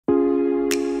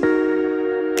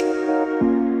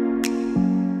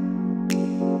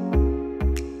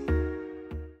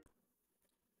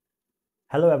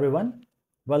Hello everyone,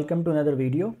 welcome to another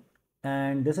video,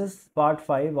 and this is part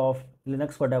 5 of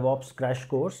Linux for DevOps crash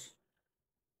course.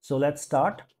 So let's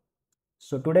start.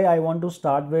 So today I want to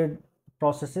start with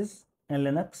processes in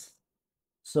Linux.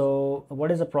 So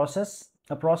what is a process?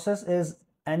 A process is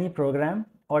any program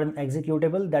or an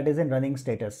executable that is in running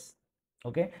status.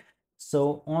 Okay,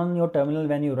 so on your terminal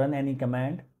when you run any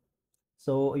command,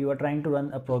 so you are trying to run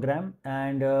a program,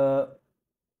 and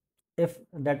if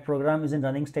that program is in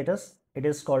running status, it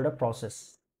is called a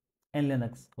process in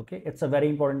Linux. Okay, it's a very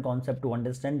important concept to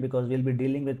understand because we'll be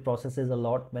dealing with processes a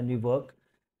lot when we work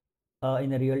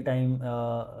in a real-time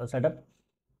setup.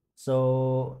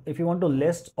 So if you want to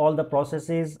list all the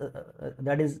processes uh,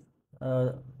 that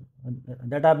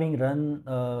are being run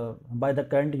by the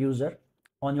current user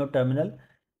on your terminal,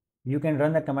 you can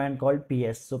run a command called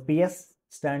ps. So ps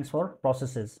stands for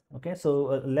processes. Okay,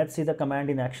 so let's see the command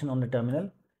in action on the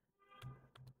terminal.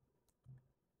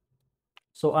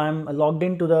 So I'm logged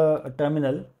into the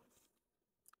terminal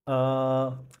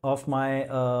of my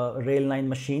Rail 9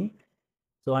 machine.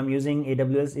 So I'm using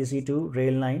AWS EC2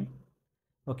 Rail 9.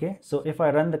 Okay, so if I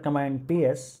run the command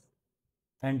ps,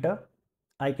 enter,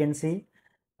 I can see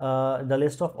the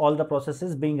list of all the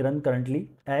processes being run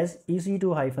currently as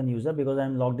EC2-user because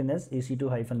I'm logged in as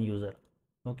EC2-user.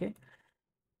 Okay,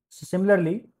 so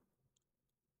similarly,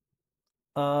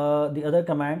 the other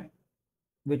command,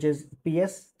 which is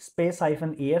ps space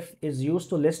 -ef, is used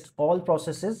to list all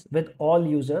processes with all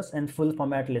users and full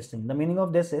format listing. The meaning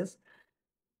of this is,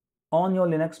 on your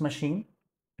Linux machine,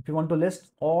 if you want to list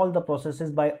all the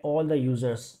processes by all the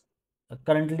users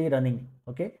currently running,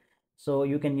 okay, so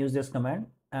you can use this command,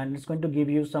 and it's going to give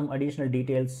you some additional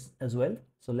details as well.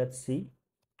 So let's see.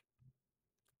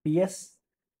 ps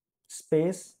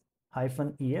space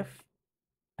 -ef,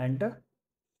 enter.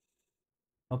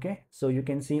 Okay, so you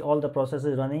can see all the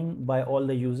processes running by all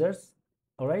the users.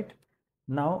 All right,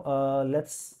 now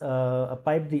let's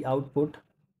pipe the output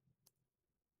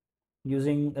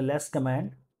using a less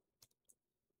command.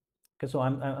 Okay, so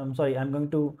I'm sorry, I'm going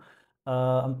to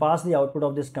pass the output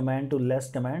of this command to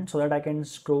less command so that I can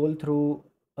scroll through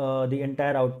the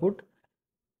entire output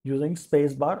using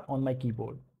spacebar on my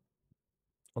keyboard.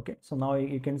 Okay, so now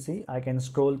you can see I can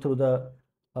scroll through the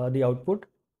output.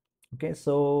 Okay,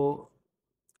 so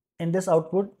in this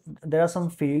output there are some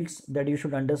fields that you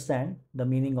should understand the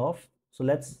meaning of. So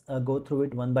let's go through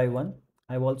it one by one.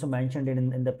 I've also mentioned it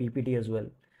in the PPT as well.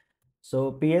 So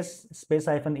ps space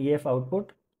 -ef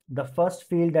output, the first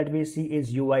field that we see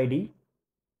is UID.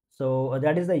 So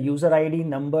that is the user ID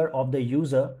number of the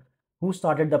user who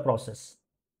started the process.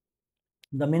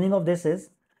 The meaning of this is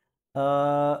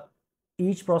uh,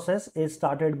 each process is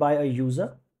started by a user.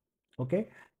 Okay,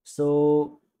 so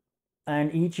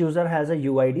and each user has a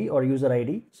UID or user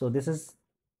ID. So this is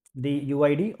the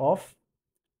UID of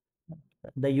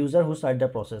the user who started the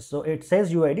process. So it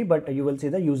says UID, but you will see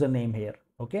the username here.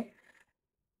 Okay,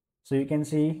 so you can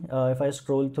see if I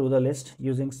scroll through the list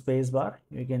using spacebar,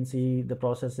 you can see the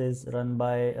processes run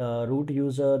by root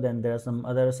user. Then there are some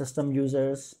other system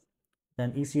users,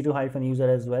 then EC2-user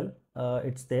as well.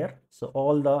 It's there. So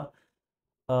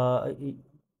uh,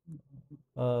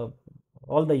 uh,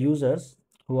 all the users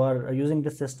who are using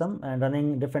the system and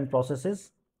running different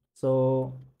processes.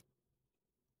 So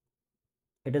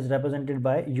it is represented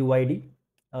by UID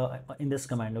in this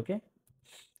command. Okay.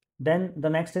 Then the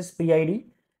next is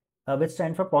PID, which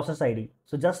stands for process ID.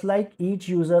 So just like each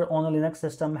user on a Linux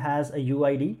system has a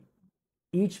UID,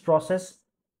 each process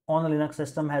on a Linux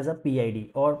system has a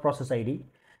PID or process ID,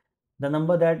 the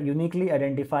number that uniquely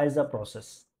identifies the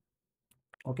process.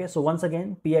 Okay, so once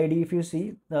again, PID, if you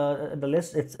see the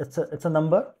list, it's a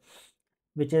number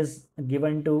which is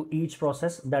given to each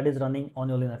process that is running on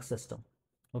your Linux system.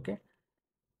 Okay,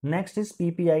 next is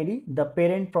PPID, the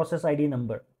parent process ID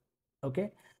number.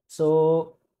 Okay,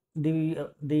 so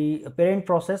the parent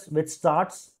process which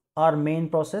starts our main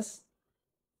process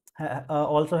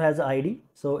also has an ID.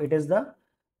 So it is the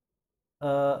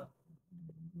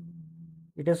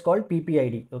it is called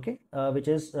PPID. Okay,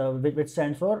 which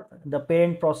stands for the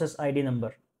parent process ID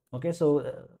number. Okay, so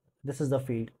this is the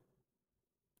field.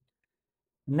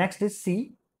 Next is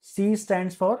C. C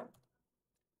stands for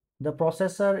the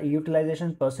processor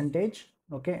utilization percentage.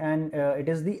 Okay, and it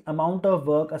is the amount of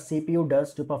work a CPU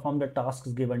does to perform the tasks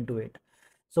given to it.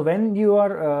 So when you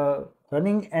are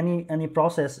running any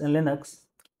process in Linux,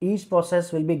 each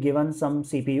process will be given some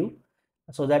CPU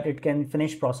so that it can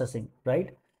finish processing,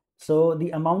 right? So the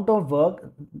amount of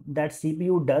work that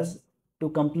CPU does to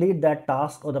complete that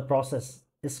task or the process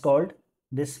is called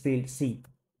this field C.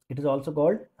 It is also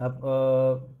called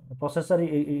processor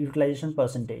utilization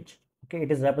percentage. Okay,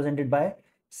 it is represented by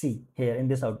C here in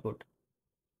this output.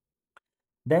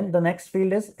 Then the next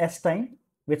field is S time,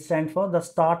 which stands for the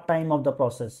start time of the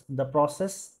process. The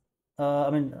process,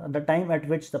 the time at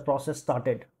which the process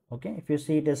started. Okay, if you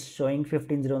see, it is showing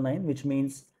 1509, which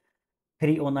means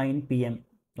 3:09 p.m.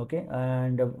 Okay,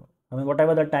 and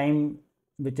whatever the time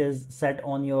which is set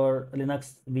on your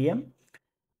Linux VM,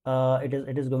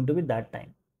 it is going to be that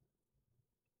time.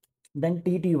 Then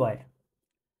TTY.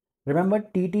 Remember,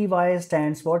 TTY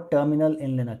stands for terminal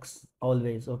in Linux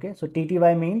always. Okay, so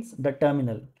TTY means the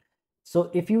terminal. So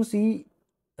if you see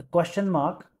a question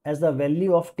mark as the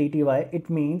value of TTY, it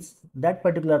means that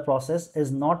particular process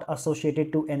is not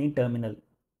associated to any terminal.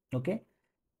 Okay,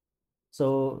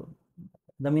 so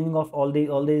the meaning of all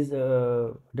these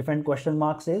different question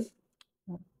marks is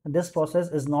this process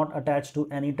is not attached to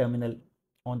any terminal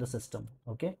on the system.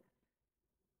 Okay,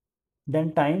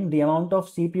 then time, the amount of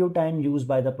CPU time used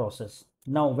by the process.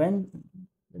 Now when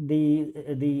the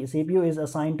CPU is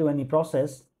assigned to any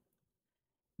process,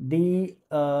 the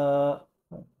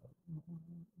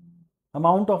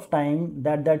amount of time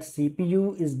that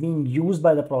CPU is being used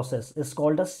by the process is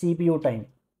called a CPU time.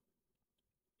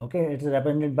 Okay, it is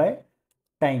represented by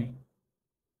time.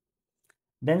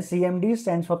 Then CMD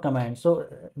stands for command. So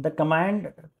the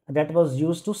command that was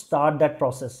used to start that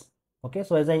process. Okay,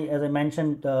 so as I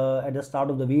mentioned at the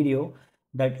start of the video,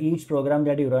 that each program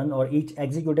that you run or each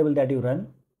executable that you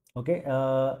run, okay,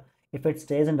 if it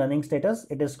stays in running status,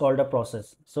 it is called a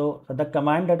process. So the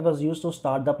command that was used to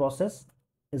start the process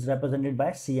is represented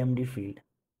by CMD field.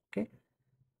 Okay,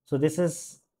 so this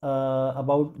is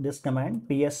about this command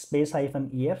ps space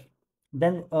 -ef.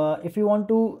 Then if you want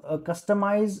to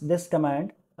customize this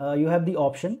command, you have the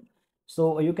option.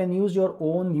 So you can use your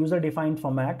own user defined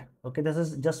format. Okay, this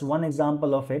is just one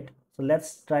example of it. So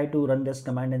let's try to run this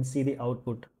command and see the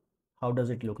output. How does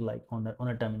it look like on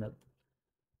a terminal?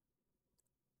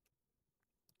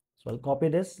 So I'll copy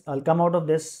this. I'll come out of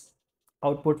this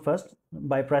output first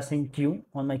by pressing Q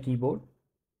on my keyboard.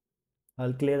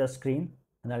 I'll clear the screen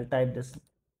and I'll type this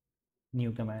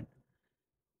new command.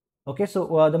 Okay,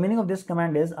 so the meaning of this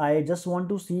command is I just want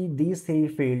to see these three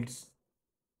fields.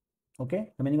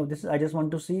 Okay, the meaning of this is I just want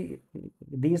to see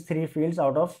these three fields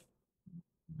out of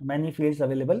many fields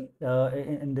available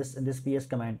in this ps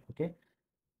command. Okay,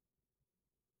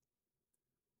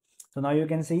 so now you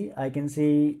can see, I can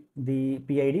see the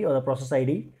PID or the process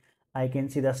ID. I can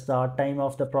see the start time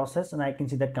of the process and I can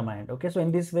see the command. Okay, so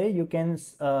in this way you can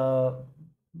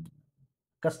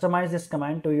customize this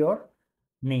command to your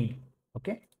need.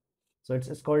 Okay, so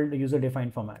it's called user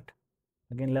defined format.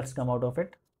 Again, let's come out of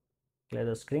it, clear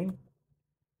the screen.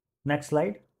 Next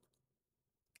slide.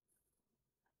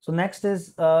 So next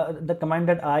is the command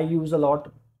that I use a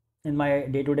lot in my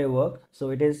day-to-day work.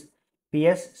 So it is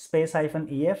ps space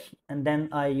 -ef, and then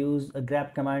I use a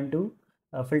grep command to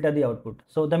filter the output.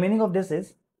 So the meaning of this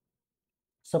is,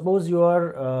 suppose you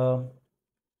are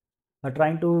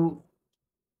trying to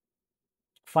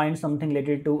find something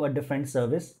related to a different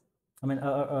service.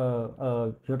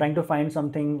 You're trying to find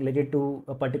something related to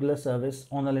a particular service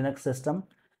on a Linux system.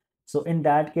 So in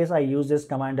that case, I use this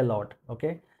command a lot.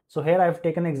 Okay, so here I've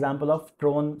taken example of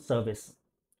cron service.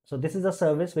 So this is a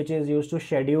service which is used to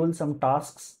schedule some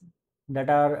tasks that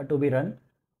are to be run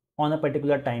on a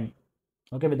particular time.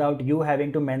 Okay, without you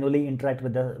having to manually interact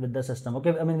with the system.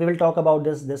 Okay, we will talk about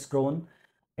this cron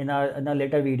in our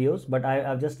later videos, but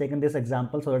I've just taken this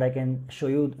example so that I can show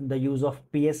you the use of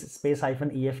ps space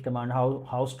 -ef command,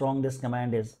 how strong this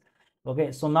command is.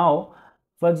 Okay, so now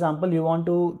for example, you want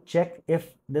to check if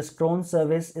this cron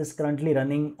service is currently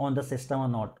running on the system or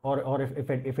not, or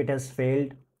if it has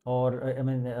failed, or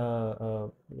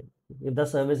if the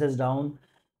service is down.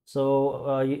 So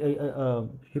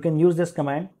you can use this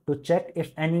command to check if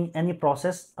any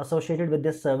process associated with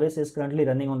this service is currently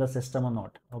running on the system or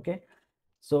not. Okay,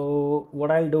 so what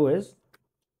I'll do is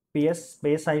ps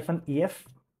space -ef,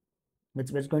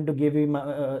 which is going to give you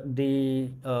the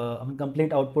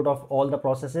complete output of all the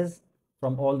processes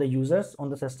from all the users on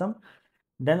the system.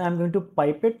 Then I'm going to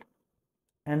pipe it,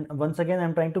 and once again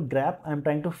I'm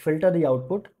trying to filter the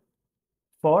output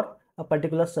for a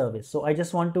particular service. So I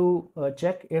just want to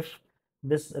check if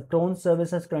this cron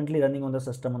service is currently running on the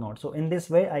system or not. So in this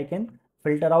way I can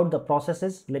filter out the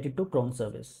processes related to cron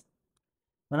service.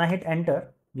 When I hit enter,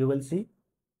 you will see,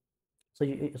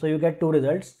 so you get two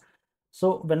results. So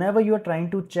whenever you are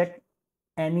trying to check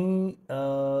any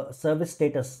service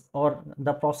status or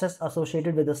the process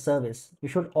associated with the service, you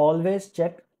should always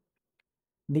check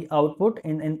the output.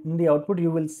 In the output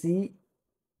you will see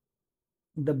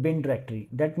the bin directory.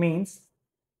 That means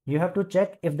you have to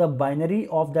check if the binary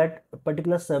of that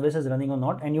particular service is running or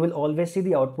not, and you will always see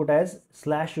the output as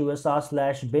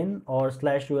 /usr/bin or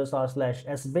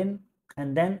 /usr/sbin,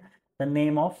 and then the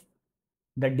name of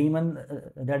the daemon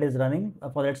that is running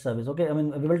for that service. Okay, I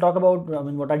mean, we will talk about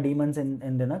what are daemons in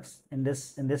Linux in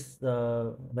this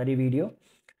very video,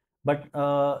 but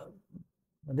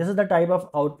this is the type of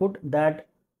output that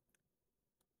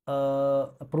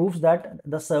proves that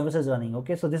the service is running.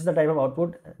 Okay, so this is the type of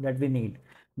output that we need.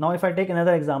 Now if I take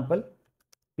another example,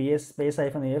 ps space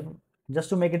 -af, just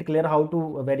to make it clear how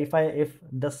to verify if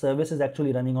the service is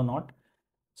actually running or not.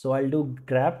 So I'll do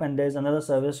grep, and there's another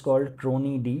service called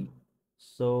cronid.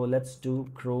 So let's do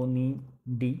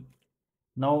cronid.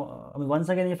 Now once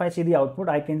again, if I see the output,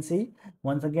 I can see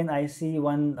once again I see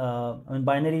one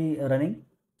binary running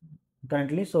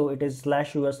currently. So it is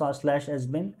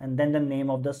 /usr/sbin and then the name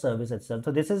of the service itself.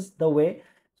 So this is the way.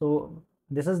 So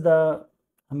this is the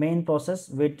main process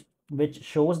which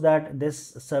shows that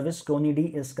this service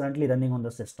cronid is currently running on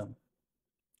the system.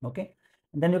 Okay,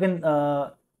 and then you can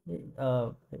uh,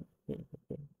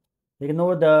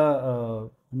 ignore the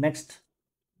next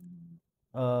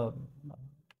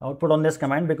output on this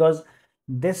command, because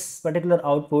this particular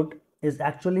output is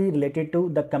actually related to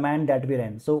the command that we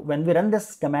ran. So when we run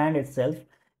this command itself,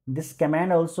 this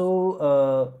command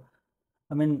also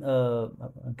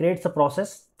creates a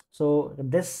process. So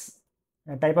this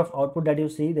type of output that you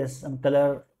see, this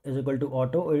color is equal to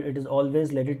auto, it is always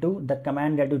related to the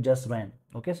command that you just ran.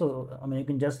 Okay, so you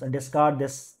can just discard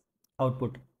this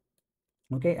output.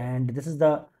 Okay, and this is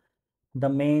the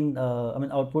main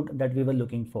output that we were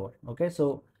looking for. Okay,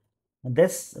 so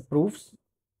this proves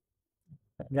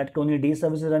that cronid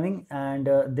service is running, and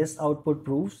this output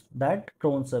proves that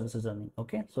cron service is running.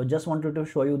 Okay, so just wanted to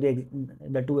show you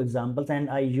the two examples, and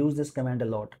I use this command a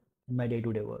lot in my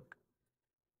day-to-day work.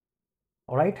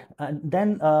 All right, and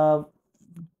then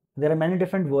there are many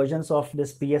different versions of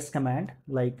this ps command.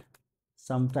 Like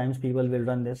sometimes people will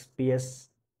run this ps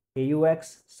aux,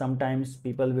 sometimes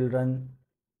people will run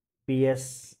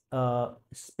ps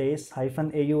space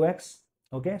 -aux.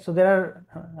 Okay, so there are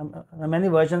many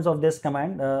versions of this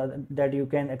command that you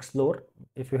can explore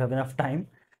if you have enough time.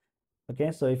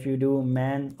 Okay, so if you do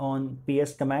man on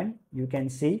ps command, you can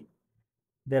see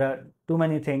there are too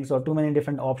many things or too many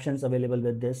different options available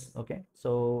with this. Okay,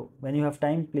 so when you have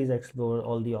time, please explore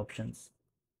all the options.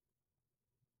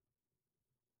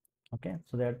 Okay,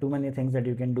 so there are too many things that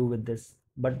you can do with this,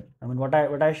 but what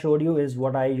I showed you is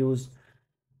what I use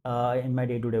in my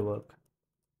day-to-day work.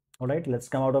 All right, let's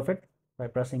come out of it by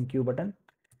pressing Q button.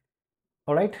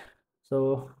 All right,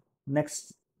 so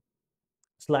next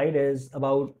slide is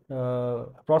about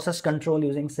process control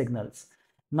using signals.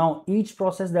 Now each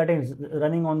process that is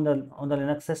running on the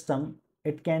Linux system,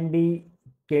 it can be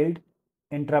killed,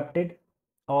 interrupted,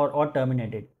 or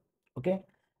terminated. Okay,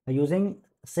 using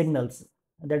signals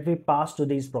that we pass to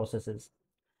these processes.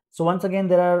 So once again,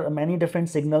 there are many different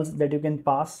signals that you can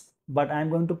pass, but I'm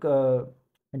going to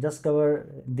just cover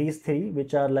these three,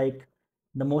 which are like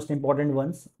the most important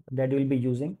ones that you will be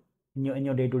using in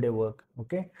your day-to-day work.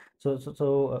 Okay, so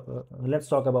let's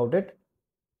talk about it.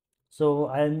 So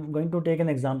I'm going to take an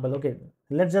example. Okay,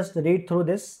 let's just read through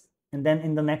this, and then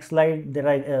in the next slide there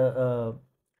are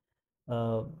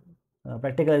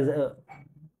practical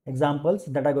examples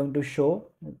that are going to show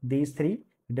these three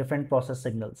different process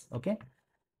signals. Okay,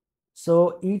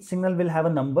 so each signal will have a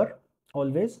number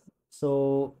always.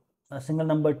 So a signal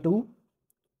number 2,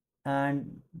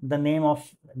 and the name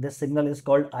of this signal is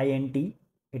called int.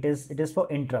 It is for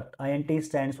interrupt. Int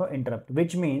stands for interrupt,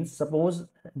 which means suppose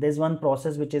there's one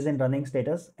process which is in running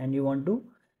status and you want to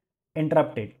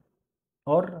interrupt it,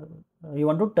 or you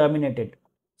want to terminate it.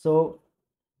 So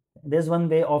there's one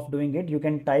way of doing it. You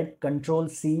can type Control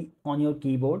C on your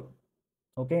keyboard.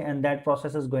 Okay, and that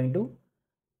process is going to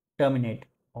terminate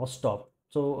or stop.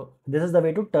 So this is the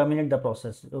way to terminate the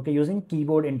process. Okay, using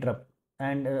keyboard interrupt,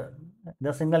 and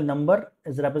the single number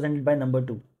is represented by number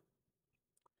 2.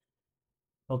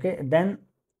 Okay, then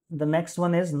the next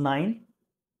one is 9,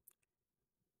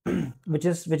 which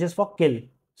is for kill.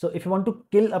 So if you want to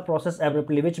kill a process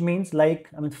abruptly, which means like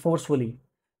forcefully.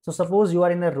 So suppose you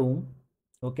are in a room,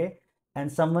 okay,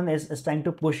 and someone is trying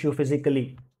to push you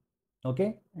physically,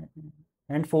 okay,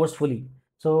 and forcefully.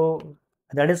 So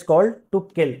that is called to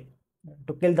kill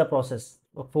the process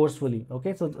forcefully.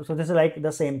 Okay, so this is like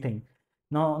the same thing.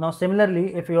 Now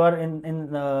similarly, if you are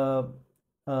in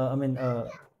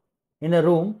a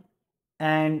room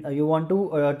and you want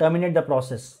to terminate the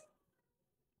process,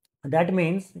 that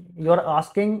means you are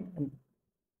asking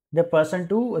the person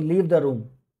to leave the room,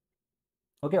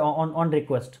 okay, on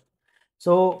request.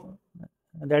 So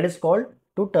that is called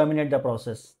to terminate the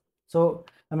process. So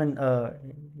I mean,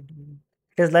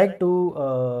 it is like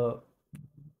to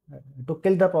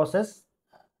kill the process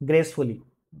gracefully,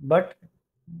 but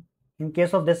in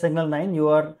case of this signal 9, you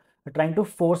are trying to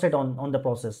force it on the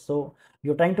process. So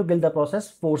you're trying to kill the process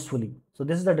forcefully. So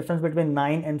this is the difference between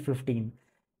 9 and 15.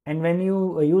 And when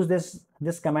you use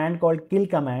this command called kill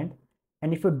command,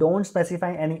 and if you don't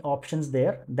specify any options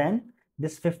there, then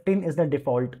this 15 is the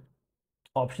default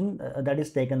option that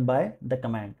is taken by the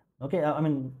command. Okay, I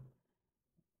mean,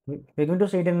 we're going to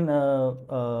see it in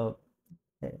uh,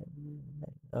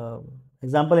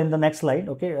 example in the next slide.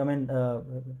 Okay, I mean,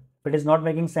 if it is not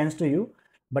making sense to you,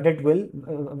 but it will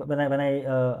when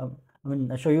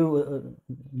I show you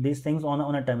these things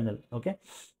on a terminal. Okay,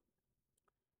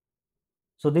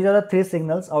 so these are the three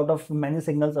signals out of many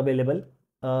signals available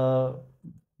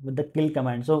with the kill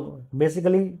command. So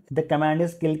basically, the command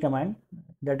is kill command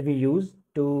that we use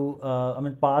to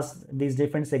pass these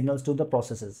different signals to the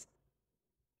processes.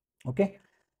 Okay,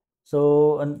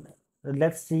 so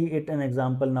let's see it an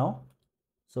example now.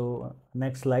 So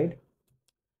next slide.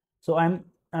 So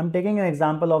I'm taking an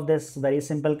example of this very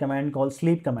simple command called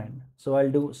sleep command. So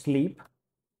I'll do sleep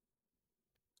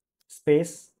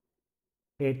space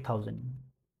 8000.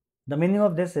 The meaning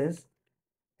of this is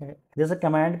there's a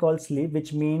command called sleep,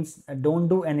 which means don't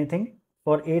do anything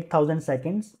for 8000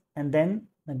 seconds and then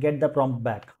get the prompt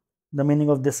back. The meaning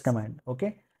of this command.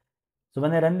 Okay, so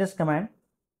when I run this command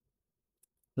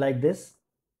like this,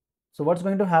 so what's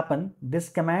going to happen, this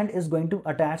command is going to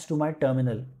attach to my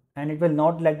terminal and it will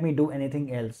not let me do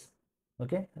anything else.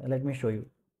 Okay, let me show you.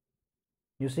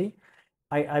 You see,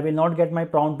 I will not get my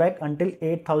prompt back until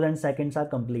 8000 seconds are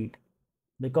complete,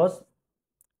 because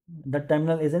the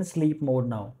terminal is in sleep mode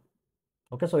now.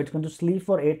 Okay, so it's going to sleep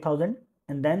for 8000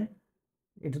 and then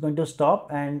it's going to stop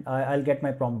and I'll get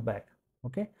my prompt back.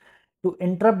 Okay, to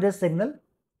interrupt this signal,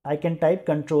 I can type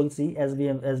Control C as we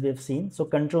have seen. So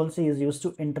Control C is used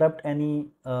to interrupt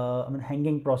any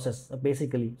hanging process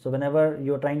basically. So whenever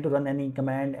you're trying to run any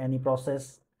command, any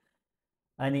process,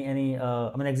 any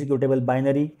executable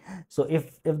binary, so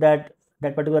if that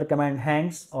particular command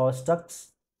hangs or stuck,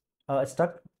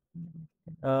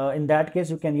 in that case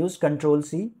you can use Control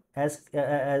C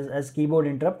as keyboard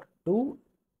interrupt to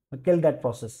kill that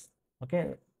process.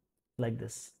 Okay, like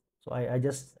this. So I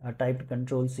just typed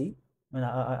Control C.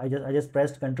 I just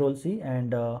pressed Control C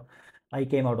and I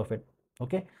came out of it.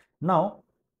 Okay, now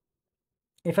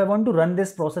if I want to run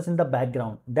this process in the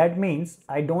background, that means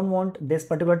I don't want this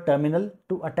particular terminal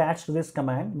to attach to this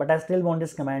command, but I still want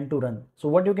this command to run. So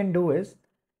what you can do is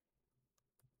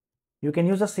you can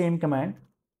use the same command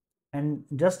and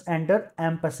just enter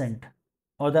ampersand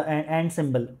or the and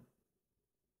symbol.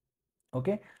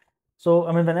 Okay,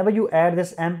 so whenever you add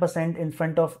this ampersand in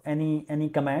front of any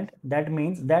command, that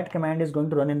means that command is going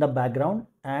to run in the background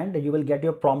and you will get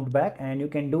your prompt back and you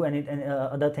can do any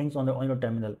other things on your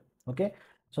terminal. Okay,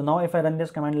 so now if I run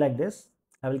this command like this,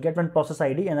 I will get one process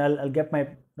ID and I'll get my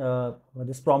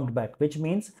this prompt back, which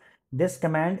means this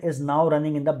command is now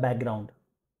running in the background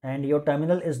and your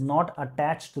terminal is not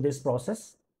attached to this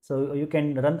process, so you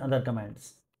can run other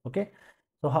commands. Okay,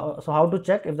 so how to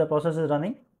check if the process is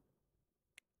running?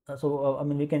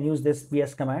 We can use this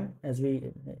ps command as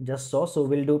we just saw. So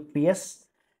we'll do ps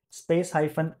space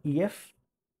 -ef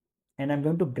and I'm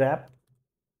going to grep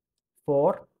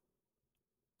for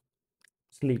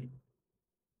sleep.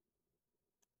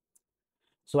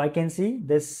 So I can see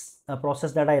this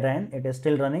process that I ran, it is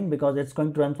still running because it's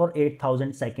going to run for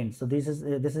 8000 seconds. So this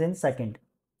is in second.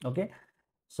 Okay,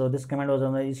 so this command was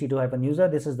on the ec2-user.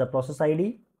 This is the process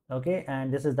ID. Okay,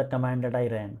 and this is the command that I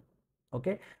ran.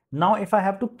 Okay, now if I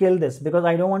have to kill this, because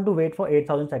I don't want to wait for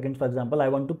 8000 seconds, for example, I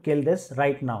want to kill this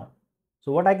right now.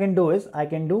 So what I can do is I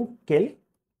can do kill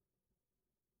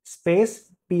space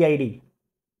PID,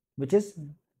 which is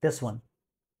this one,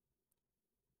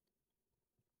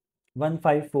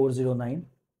 15409,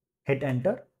 hit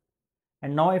enter.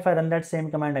 And now if I run that same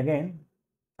command again,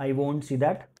 I won't see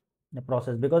that the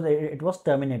process because it was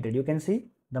terminated. You can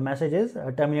see the message is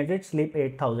terminated sleep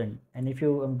 8000. And if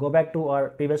you go back to our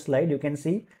previous slide, you can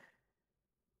see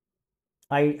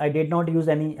I did not use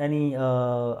any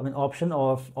option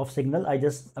of signal. I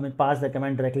just pass the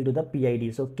command directly to the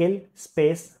PID. So kill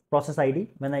space process ID,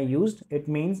 when I used, it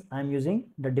means I'm using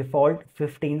the default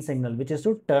 15 signal, which is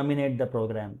to terminate the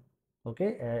program.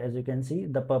 Okay, as you can see,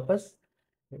 the purpose,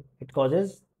 it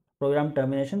causes program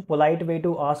termination, polite way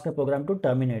to ask a program to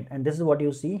terminate, and this is what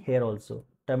you see here also,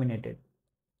 terminated.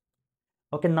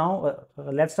 Okay, now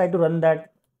let's try to run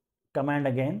that command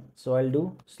again. So I'll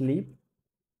do sleep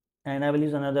and I will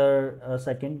use another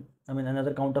second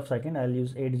another count of second. I'll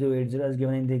use 8080 as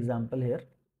given in the example here,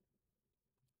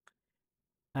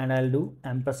 and I'll do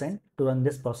ampersand to run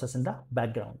this process in the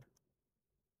background.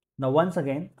 Now once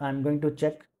again, I'm going to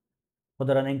check for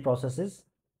the running processes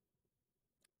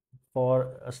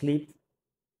for a sleep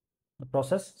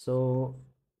process. So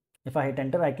if I hit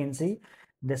enter, I can see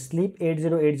the sleep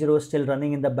 8080 is still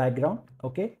running in the background.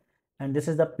 Okay, and this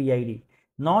is the PID.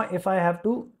 Now if I have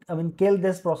to kill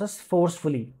this process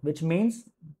forcefully, which means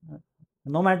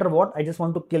no matter what, I just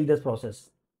want to kill this process.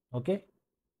 Okay,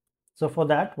 so for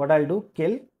that, what I'll do,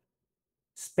 kill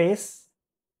space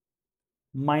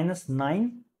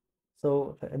 -9.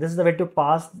 So this is the way to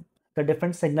pass the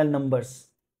different signal numbers,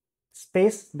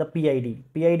 space the PID.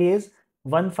 PID is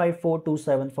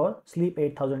 154274 for sleep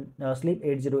 8000 sleep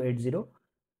 8080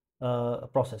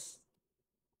 process.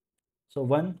 So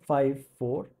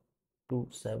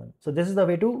 15427. So this is the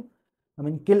way to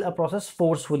kill a process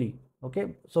forcefully.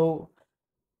 Okay, so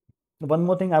one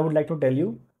more thing I would like to tell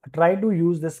you, try to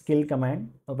use this kill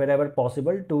command wherever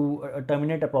possible to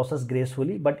terminate a process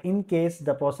gracefully. But in case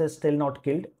the process still not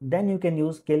killed, then you can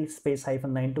use kill space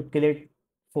 -9 to kill it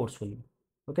forcefully.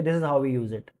 Okay, this is how we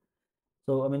use it.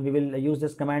 So we will use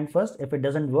this command first. If it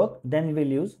doesn't work, then we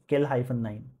will use kill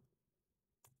 -9.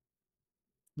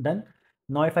 Done.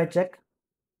 Now if I check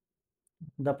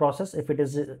the process, if it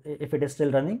is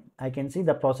still running, I can see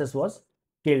the process was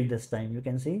killed this time. You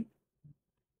can see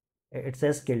it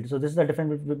says killed. So this is the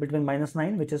difference between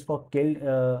 -9, which is for killed,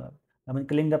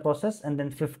 killing the process, and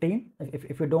then 15.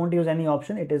 If you don't use any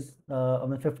option, it is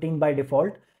 15 by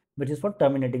default, which is for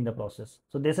terminating the process.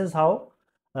 So this is how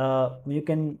you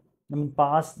can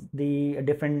pass the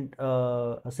different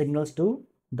signals to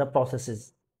the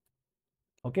processes.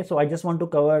 Okay, so I just want to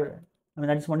cover,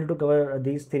 I just wanted to cover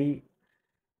these three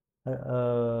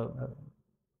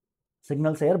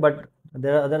signals here, but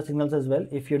there are other signals as well.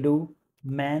 If you do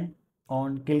man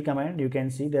on kill command, you can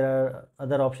see there are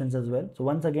other options as well. So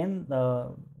once again,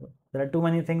 there are too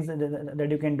many things that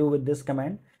you can do with this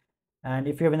command, and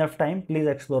if you have enough time, please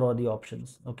explore all the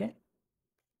options. Okay,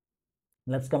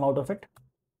 let's come out of it.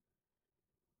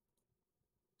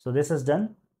 So this is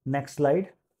done. Next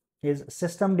slide is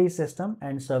systemd system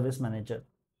and service manager.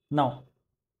 Now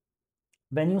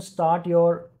when you start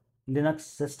your Linux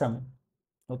system,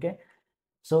 okay,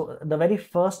 so the very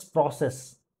first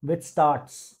process which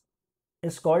starts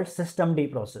is called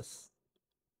systemd process,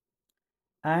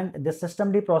 and the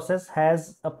systemd process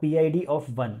has a PID of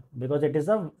 1 because it is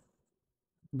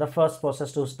the first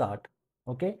process to start.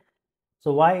 Okay,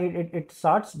 so why it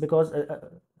starts? Because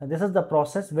this is the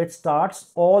process which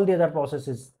starts all the other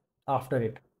processes after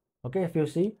it. Okay, if you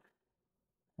see,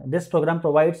 this program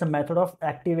provides a method of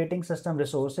activating system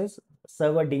resources,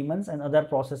 server daemons, and other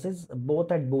processes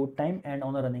both at boot time and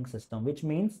on a running system, which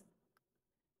means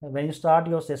when you start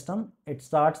your system, it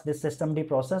starts this systemd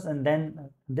process, and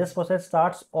then this process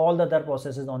starts all the other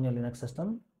processes on your Linux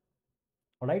system.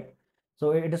 All right.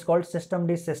 So it is called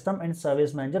systemd system and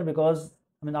service manager because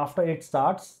after it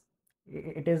starts,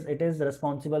 it is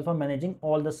responsible for managing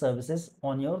all the services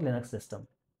on your Linux system.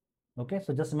 Okay.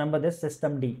 So just remember this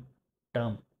systemd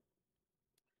term.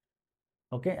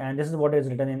 Okay, and this is what is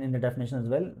written in the definition as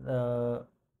well.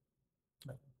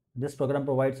 This program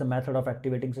provides a method of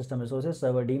activating system resources,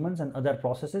 server daemons, and other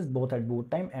processes both at boot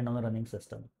time and on a running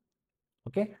system.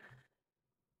 Okay,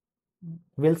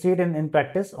 we'll see it in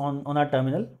practice on our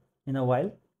terminal in a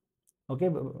while. Okay,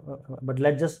 but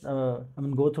let's just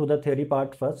go through the theory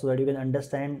part first so that you can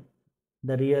understand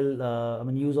the real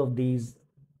use of these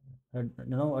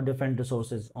different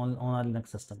resources on our Linux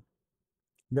system.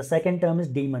 The second term is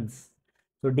daemons.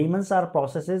 So daemons are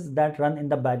processes that run in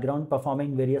the background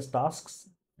performing various tasks.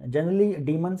 Generally,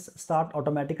 daemons start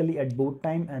automatically at boot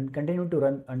time and continue to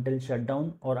run until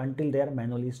shutdown or until they are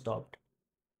manually stopped.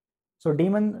 So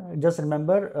daemon, just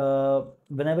remember,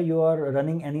 whenever you are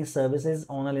running any services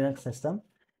on a Linux system,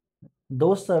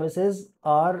 those services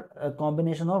are a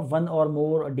combination of one or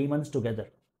more daemons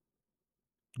together.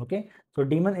 Okay, so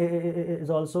daemon is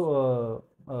also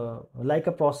like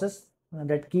a process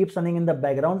that keeps running in the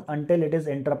background until it is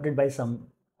interrupted by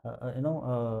some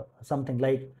something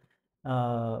like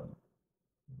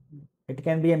it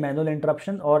can be a manual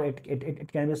interruption, or it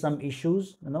can be some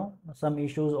issues, some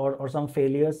issues or some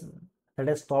failures that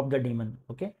has stopped the daemon.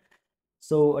 Okay,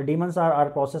 so daemons are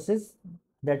processes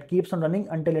that keeps on running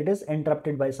until it is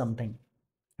interrupted by something,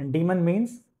 and daemon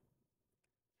means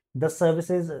the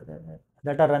services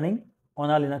that are running on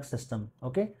our Linux system.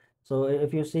 Okay, so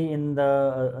if you see in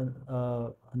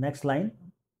the next line,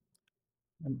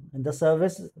 the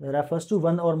service refers to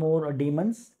one or more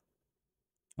daemons.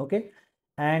 Okay,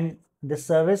 and this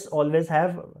service always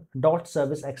have dot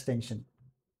service extension.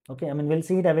 Okay, I mean, we'll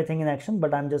see it everything in action,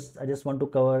 but I just want to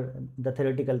cover the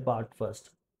theoretical part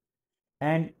first.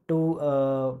 And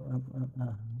to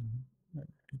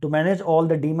manage all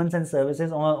the daemons and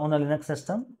services on a Linux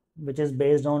system, which is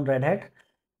based on Red Hat,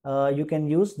 you can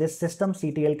use this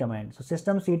systemctl command. So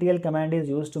systemctl command is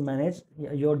used to manage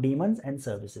your daemons and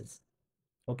services.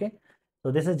 Okay,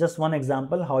 so this is just one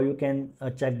example how you can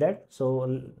check that.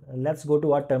 So let's go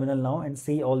to our terminal now and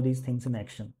see all these things in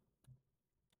action.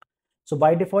 So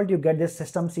by default, you get this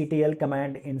systemctl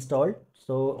command installed.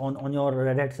 So on your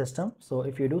Red Hat system. So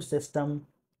if you do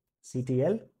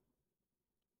systemctl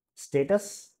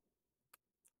status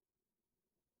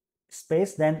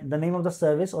space, then the name of the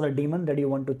service or the daemon that you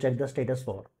want to check the status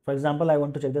for. For example, I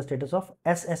want to check the status of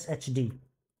SSHD.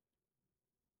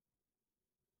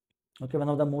 Okay, one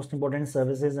of the most important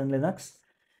services in Linux.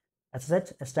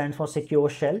 SSH stands for secure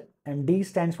shell and D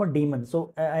stands for daemon.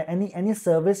 So any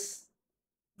service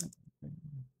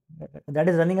that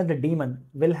is running as the daemon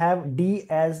will have D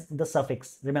as the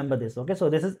suffix. Remember this. Okay, so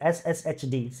this is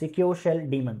SSHD, secure shell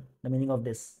daemon, the meaning of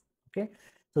this. Okay,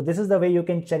 so this is the way you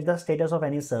can check the status of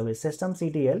any service.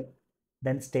 Systemctl,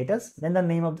 then status, then the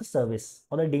name of the service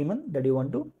or the daemon that you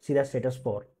want to see the status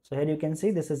for. So here you can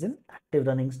see this is in active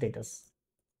running status.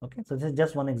 Okay, so this is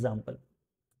just one example.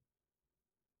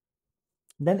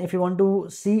 Then if you want to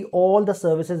see all the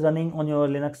services running on your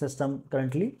Linux system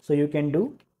currently, so you can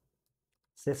do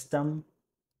systemctl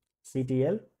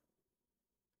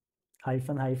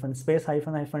space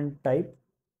type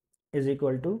is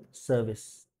equal to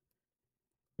service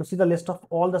to see the list of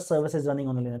all the services running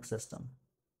on the Linux system.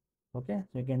 Okay,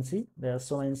 so you can see there are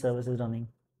so many services running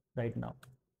right now.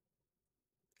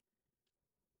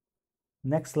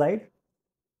 Next slide.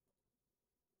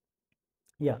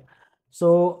 Yeah,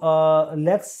 so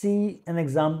let's see an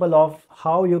example of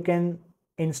how you can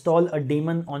install a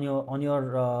daemon on your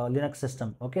Linux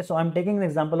system. Okay, so I'm taking an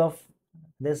example of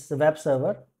this web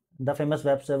server, the famous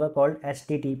web server called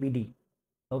HTTPD.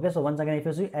 Okay, so once again, if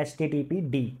you see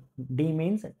HTTPD, D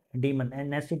means daemon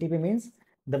and HTTP means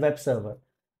the web server.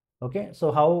 Okay,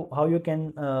 so how you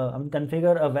can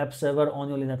configure a web server on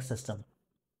your Linux system.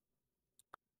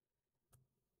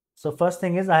 So first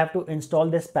thing is I have to install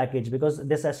this package because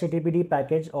this HTTPD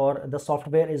package or the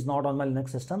software is not on my Linux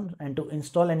system, and to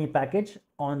install any package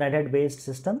on Red Hat based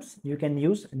systems, you can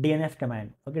use DNF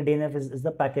command. Okay, DNF is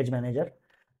the package manager.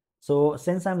 So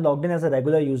since I'm logged in as a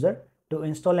regular user, to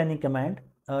install any command,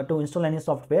 to install any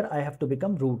software, I have to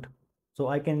become root. So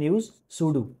I can use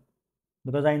sudo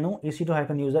because I know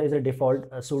ec2-user is a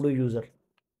default sudo user.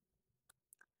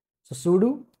 So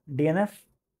sudo DNF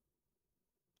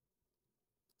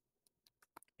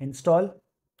install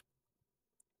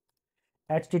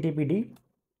httpd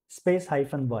space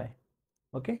 -y.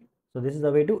 Okay, so this is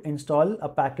the way to install a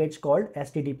package called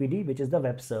httpd, which is the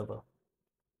web server.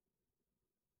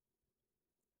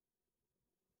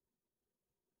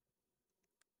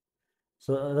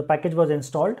 So the package was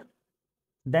installed.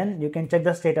 Then you can check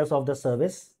the status of the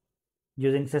service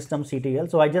using systemctl.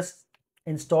 So I just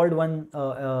installed one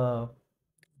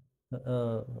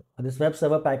this web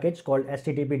server package called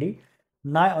httpd.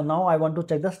 Now I want to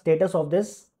check the status of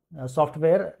this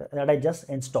software that I just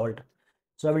installed.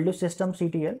 So I will do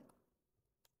systemctl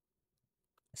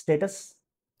status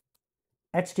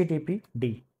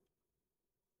httpd.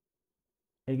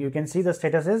 You can see the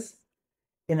status is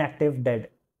inactive, dead.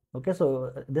 Okay,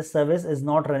 so this service is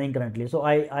not running currently. So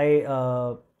I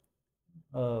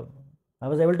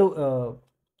was able to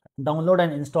download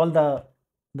and install the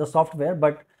software,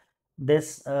 but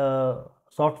this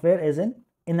software is in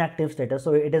inactive status,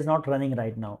 so it is not running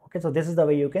right now. Okay, so this is the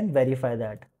way you can verify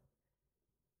that.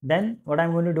 Then what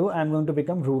I'm going to do, I'm going to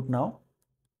become root now.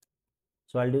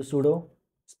 So I'll do sudo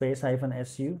space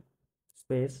 -su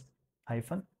space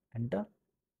enter.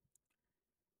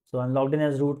 So I'm logged in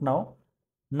as root now.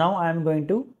 Now I'm going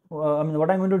to what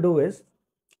I'm going to do is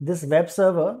this web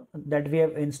server that we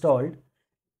have installed,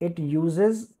 it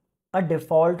uses a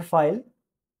default file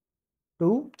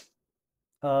to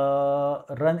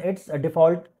run its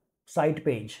default site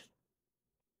page.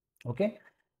 Okay,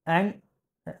 and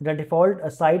the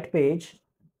default site page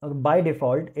by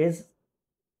default is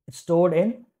stored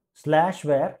in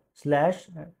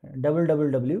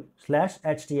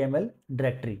 /var/www/html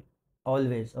directory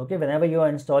always. Okay, whenever you are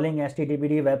installing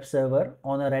httpd web server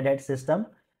on a Red Hat system,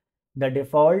 the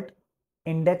default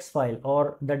index file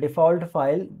or the default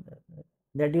file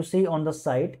that you see on the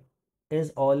site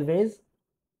is always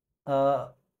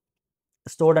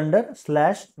stored under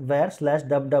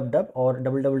 /var/www or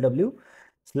www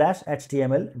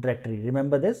 /html directory.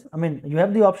 Remember this. I mean, you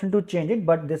have the option to change it,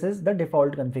 but this is the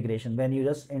default configuration when you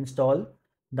just install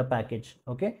the package.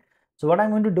 Okay. So what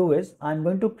I'm going to do is I'm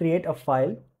going to create a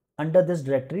file under this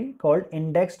directory called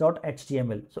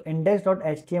index.html. So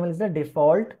index.html is the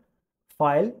default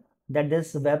file that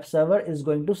this web server is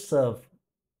going to serve.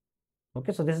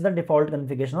 Okay, so this is the default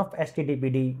configuration of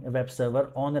HTTPD web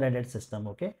server on Red Hat system.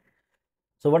 Okay,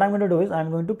 so what I'm going to do is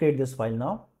I'm going to create this file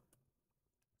now.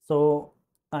 So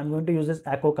I'm going to use this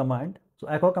echo command. So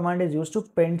echo command is used to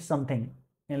print something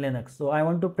in Linux. So I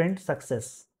want to print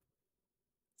success,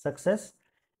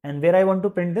 and where I want to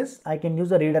print this, I can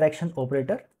use a redirection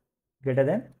operator greater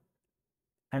than,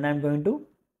 and I'm going to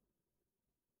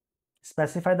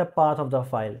specify the path of the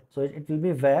file. So it will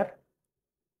be where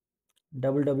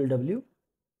www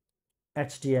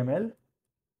html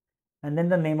and then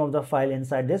the name of the file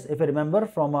inside this. If you remember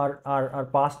from our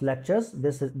past lectures,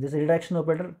 this redirection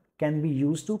operator can be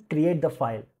used to create the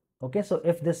file. Okay, so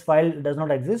if this file does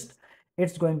not exist,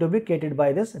 it's going to be created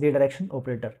by this redirection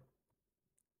operator.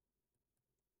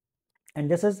 And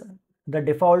this is the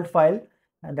default file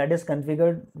that is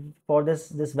configured for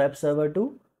this web server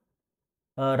to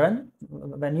run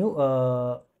when you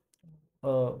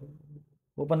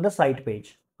open the site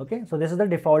page. Okay, so this is the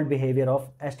default behavior of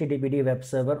HTTPD web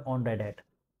server on Red Hat.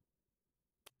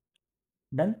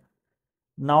 Done.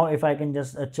 Now if I can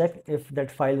just check if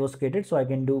that file was created, so I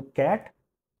can do cat,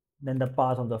 then the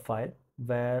path of the file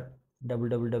where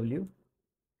www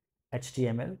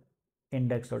html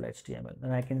index.html,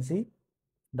 and I can see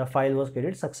the file was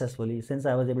created successfully since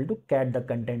I was able to cat the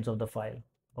contents of the file.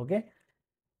 Okay,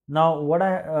 now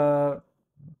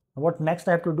what next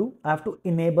I have to do? I have to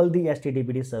enable the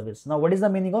HTTPD service. Now what is the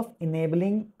meaning of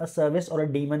enabling a service or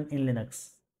a daemon in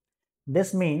Linux?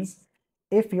 This means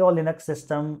if your Linux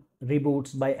system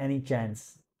reboots by any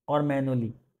chance or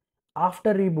manually,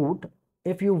 after reboot,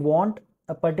 if you want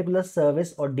a particular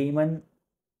service or daemon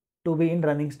to be in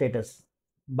running status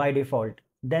by default,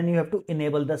 then you have to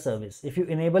enable the service. If you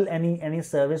enable any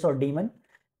service or daemon,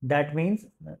 that means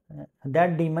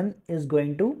that daemon is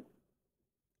going to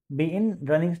be in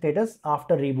running status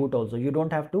after reboot also. You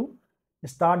don't have to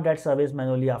start that service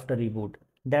manually after reboot.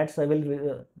 That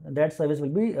service will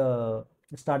be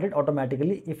started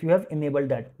automatically if you have enabled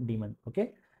that daemon.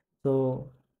 Okay, so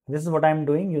this is what I'm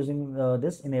doing using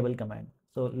this enable command.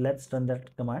 So let's run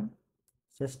that command,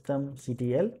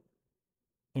 systemctl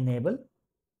enable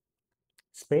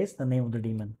space the name of the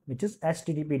daemon, which is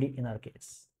HTTPD in our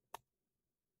case.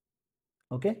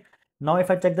 Okay, now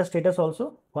if I check the status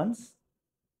also once,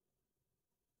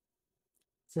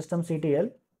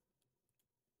 systemctl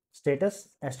status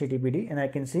HTTPD, and I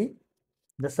can see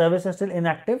the service is still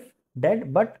inactive,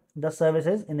 dead, but the service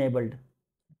is enabled.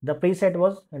 The preset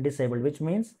was disabled, which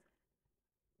means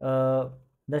the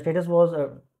status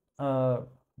was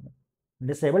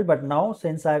disabled, but now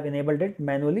since I've enabled it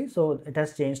manually, so it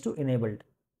has changed to enabled.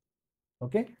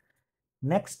 Okay,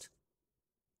 next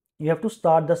you have to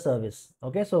start the service.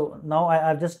 Okay, so now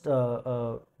I've just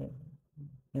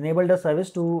enabled the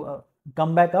service to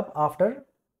come back up after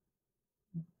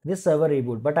this server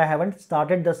reboot, but I haven't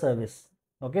started the service.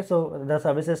 Okay, so the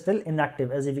service is still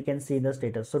inactive, as if you can see the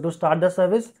status. So to start the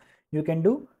service, you can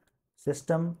do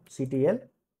systemctl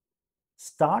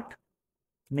start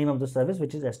name of the service,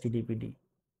 which is HTTPD.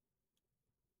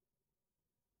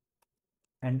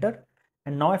 Enter,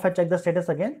 and now if I check the status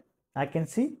again, I can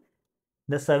see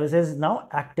the service is now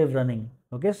active running.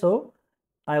 Okay, so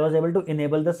I was able to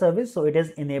enable the service, so it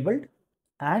is enabled,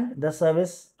 and the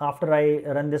service, after I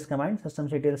run this command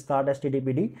systemctl start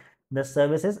HTTPD, the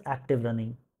service is active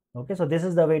running. Okay, so this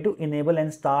is the way to enable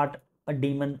and start a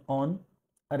daemon on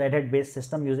a Red Hat based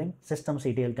system using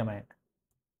systemctl command.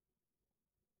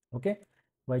 Okay,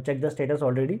 so I checked the status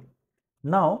already.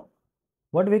 Now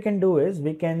what we can do is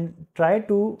we can try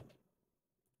to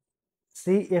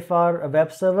see if our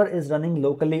web server is running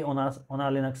locally on our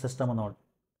Linux system or not.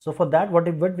 So for that,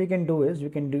 what we can do is we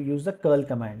can use the curl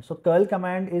command. So curl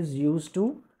command is used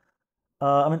to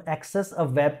access a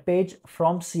web page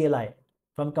from CLI,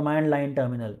 from command line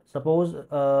terminal. Suppose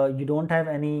you don't have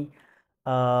any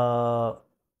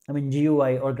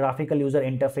GUI or graphical user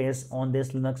interface on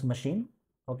this Linux machine,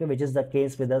 okay, which is the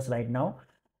case with us right now,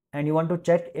 and you want to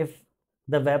check if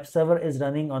the web server is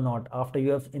running or not after you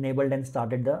have enabled and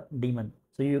started the daemon.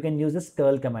 So you can use this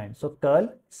curl command. So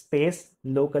curl space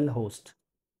localhost,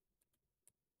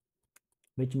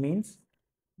 which means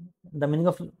the meaning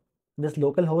of this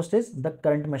localhost is the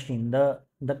current machine, the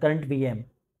current VM,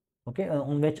 okay,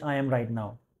 on which I am right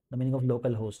now, the meaning of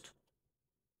localhost.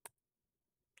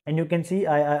 And you can see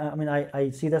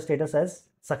I see the status as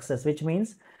success, which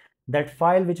means that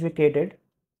file which we created,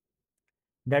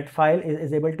 that file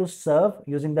is able to serve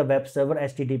using the web server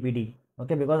HTTPD.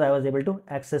 Okay, because I was able to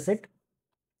access it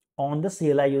on the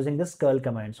CLI using this curl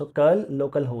command. So curl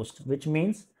localhost, which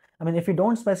means, I mean, if you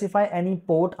don't specify any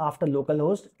port after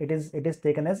localhost, it is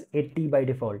taken as 80 by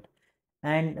default.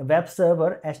 And web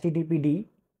server HTTPD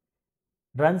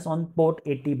runs on port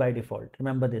 80 by default.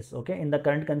 Remember this, okay? In the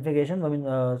current configuration, I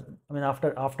mean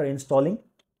after installing,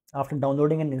 after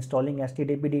downloading and installing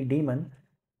HTTPD daemon,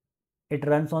 it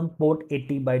runs on port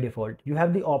 80 by default. You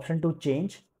have the option to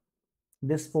change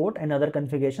this port and other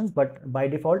configurations, but by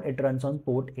default it runs on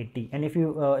port 80. And if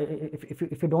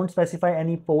you don't specify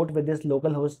any port with this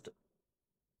localhost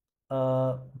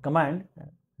command,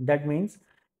 that means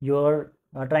you're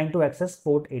trying to access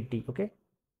port 80. Okay,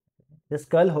 this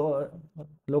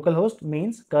localhost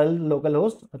means curl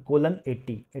localhost colon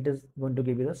 80. It is going to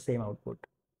give you the same output.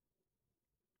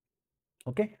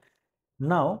 Okay,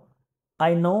 now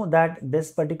I know that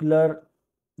this particular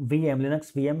VM,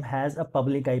 Linux VM, has a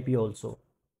public IP also.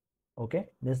 Okay,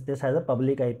 this has a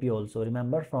public IP also.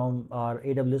 Remember from our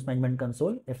AWS management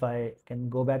console, if I can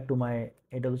go back to my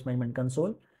AWS management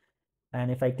console, and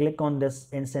if I click on this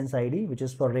instance ID, which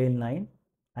is for rail 9,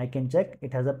 I can check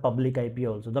it has a public IP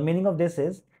also. The meaning of this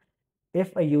is,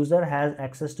 if a user has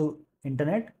access to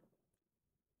internet,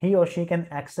 he or she can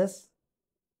access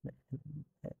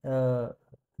uh,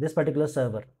 this particular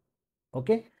server.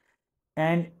 Okay,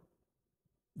 and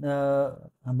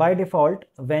by default,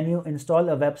 when you install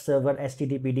a web server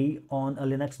HTTPD on a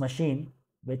Linux machine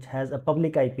which has a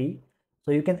public IP,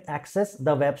 so you can access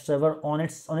the web server on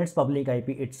its public IP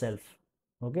itself.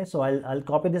 Okay, so I'll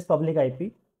copy this public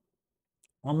IP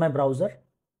on my browser.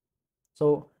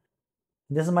 So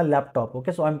this is my laptop.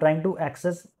 Okay, so I'm trying to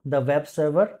access the web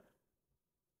server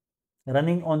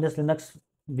running on this Linux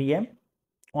VM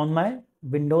on my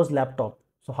Windows laptop.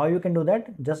 So how you can do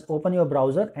that? Just open your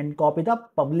browser and copy the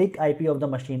public IP of the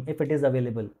machine if it is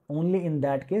available. Only in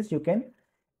that case you can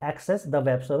access the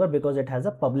web server, because it has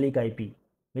a public IP,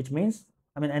 which means,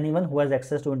 I mean, anyone who has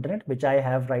access to internet, which I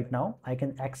have right now, I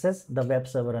can access the web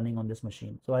server running on this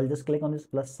machine. So I'll just click on this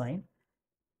plus sign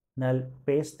and I'll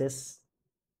paste this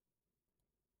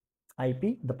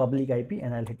IP, the public IP,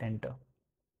 and I'll hit enter.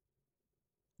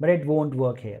 But it won't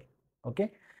work here.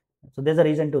 Okay, so there's a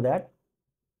reason to that.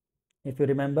 If you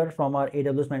remember from our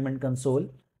AWS management console,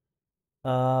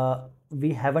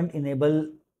 we haven't enabled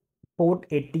port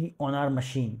 80 on our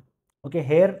machine. Okay,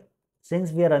 here,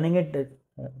 since we are running it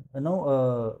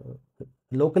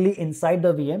locally inside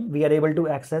the VM, we are able to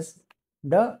access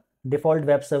the default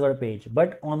web server page.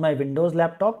 But on my Windows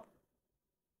laptop,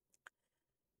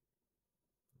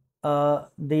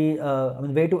 the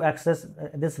way to access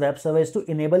this web server is to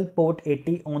enable port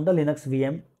 80 on the Linux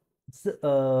VM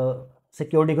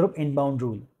security group inbound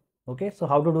rule. Okay, so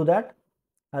how to do that?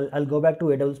 I'll go back to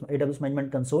AWS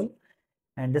management console,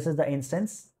 and this is the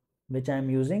instance which I'm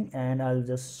using, and I'll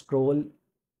just scroll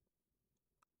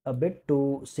a bit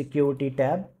to security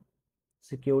tab,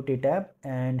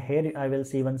 and here I will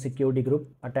see one security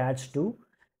group attached to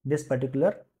this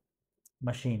particular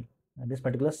machine, this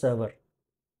particular server.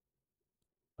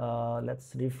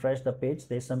 Let's refresh the page.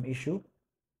 There's some issue.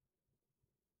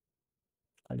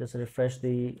 I'll just refresh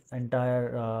the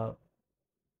entire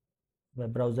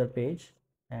web browser page,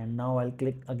 and now I'll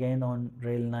click again on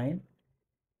rail 9,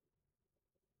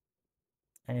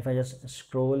 and if I just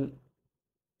scroll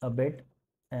a bit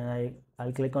and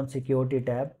I'll click on security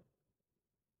tab,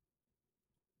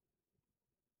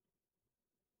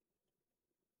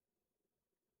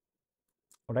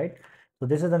 all right. So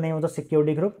this is the name of the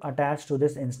security group attached to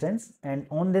this instance, and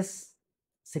on this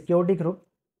security group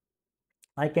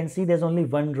I can see there's only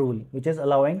one rule, which is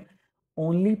allowing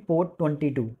only port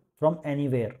 22 from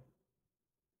anywhere.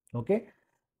 Okay,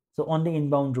 so on the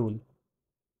inbound rule.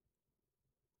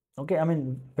 Okay, I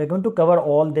mean, we're going to cover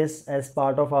all this as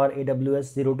part of our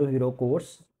AWS Zero to Hero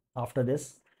course after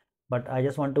this, but I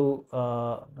just want to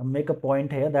make a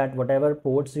point here that whatever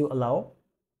ports you allow,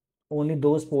 only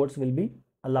those ports will be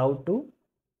allowed to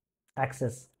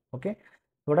access. Okay,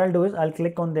 what I'll do is I'll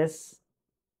click on this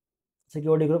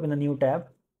security group in a new tab,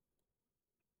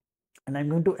 and I'm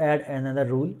going to add another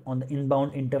rule on the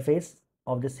inbound interface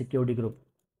of this security group.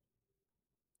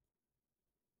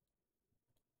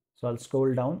 So I'll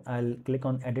scroll down, I'll click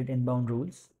on edit inbound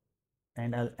rules,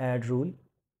 and I'll add rule.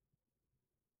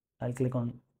 I'll click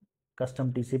on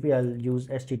custom TCP, I'll use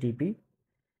HTTP.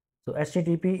 So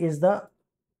HTTP is the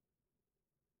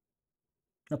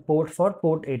port for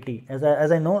port 80. As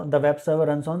I know, the web server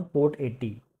runs on port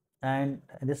 80, and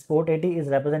this port 80 is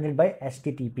represented by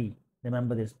HTTP.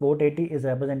 Remember this, port 80 is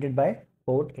represented by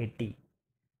port 80.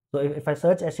 So if I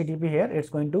search HTTP here, it's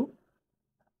going to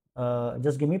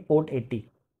just give me port 80.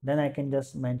 Then I can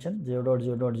just mention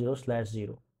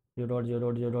 0.0.0/0,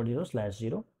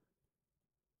 0.0.0.0/0,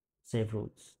 save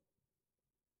rules.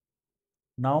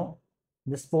 Now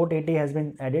this port 80 has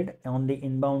been added on the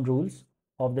inbound rules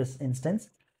of this instance,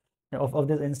 of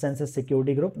this instance's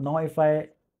security group. Now if I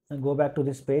go back to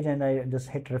this page and I just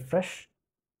hit refresh,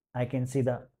 I can see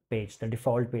the page, the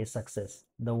default page success,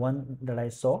 the one that I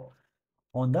saw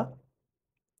on the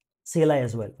CLI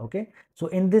as well. Okay, so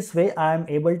in this way I am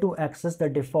able to access the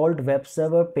default web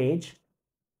server page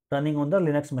running on the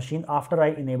Linux machine after I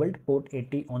enabled port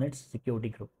 80 on its security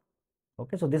group.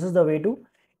 Okay, so this is the way to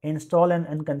install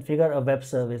and configure a web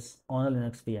service on a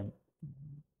Linux VM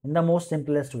in the most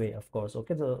simplest way, of course.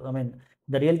 Okay, so I mean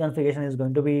the real configuration is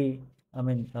going to be, I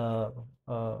mean,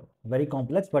 very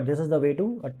complex, but this is the way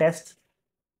to test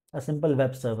a simple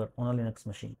web server on a Linux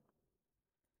machine.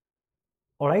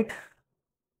 All right,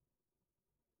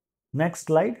 next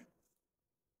slide.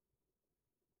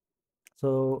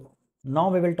 So now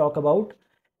we will talk about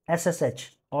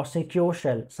SSH or secure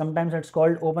shell. Sometimes it's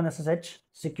called OpenSSH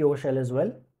secure shell as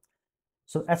well.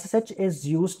 So SSH is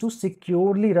used to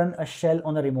securely run a shell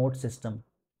on a remote system.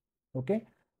 Okay.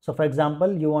 So for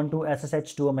example, you want to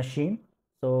SSH to a machine.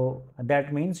 So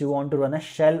that means you want to run a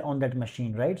shell on that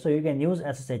machine, right? So you can use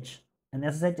SSH, and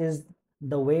SSH is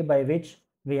the way by which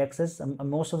we access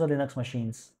most of the Linux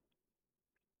machines.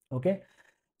 Okay.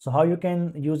 So how you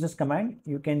can use this command?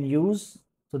 You can use,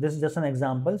 so this is just an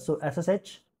example. So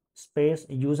SSH space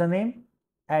username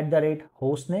 @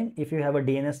 hostname. If you have a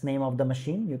DNS name of the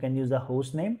machine, you can use the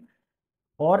host name,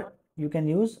 or you can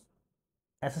use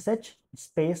SSH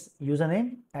space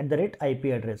username @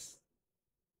 IP address.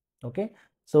 Okay.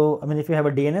 So I mean, if you have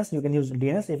a DNS, you can use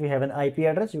DNS. If you have an IP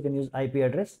address, you can use IP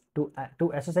address to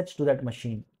SSH to that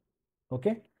machine.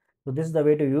 Okay. So this is the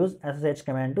way to use SSH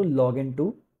command to log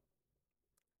into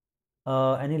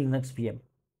any Linux VM.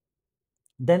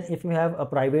 Then if you have a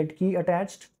private key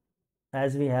attached,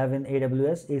 as we have in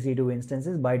AWS EC2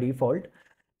 instances by default,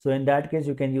 so in that case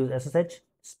you can use SSH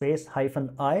space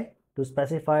 -i to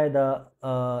specify the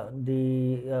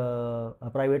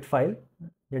private file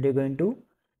that you're going to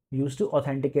use to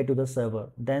authenticate to the server,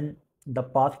 then the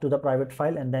path to the private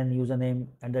file, and then username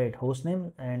 @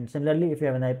 hostname. And similarly, if you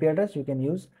have an IP address, you can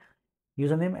use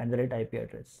username @ IP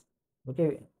address. Okay,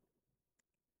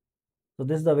 so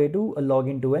this is the way to log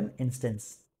into an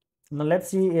instance. Now let's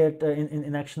see it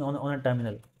in action on a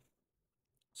terminal.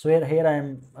 So here I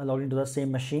am logged into the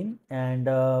same machine, and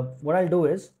what I'll do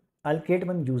is I'll create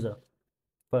one user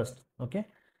first. Okay,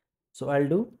 so I'll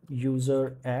do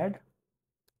user add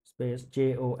space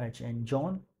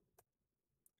John.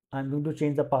 I'm going to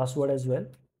change the password as well,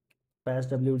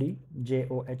 passwd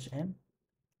John.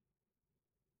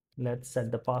 Let's set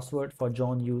the password for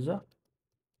John user.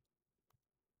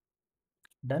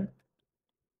 Done.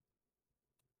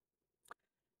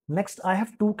 Next, I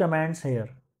have two commands here.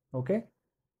 Okay,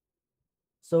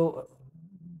 so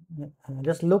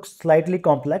this looks slightly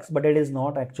complex, but it is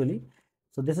not actually.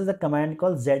 So this is a command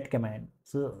called Z command.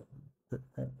 So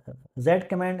Z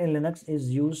command in Linux is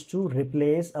used to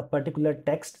replace a particular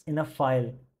text in a file.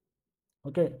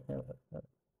 Okay,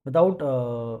 without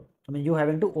I mean you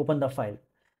having to open the file.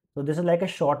 So this is like a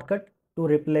shortcut to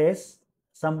replace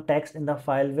some text in the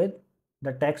file with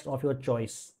the text of your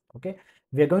choice. Okay,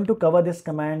 we are going to cover this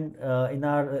command in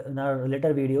our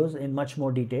later videos in much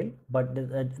more detail, but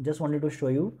I just wanted to show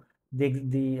you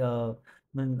the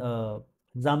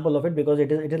example of it, because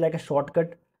it is like a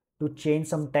shortcut to change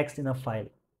some text in a file.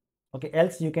 Okay,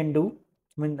 else you can do,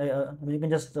 you can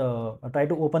just try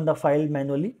to open the file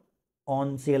manually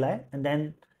on CLI, and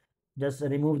then just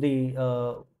remove the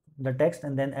text,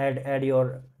 and then add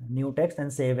your new text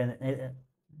and save,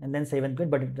 and then save and quit.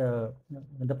 But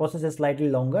the process is slightly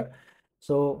longer.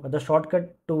 So the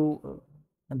shortcut to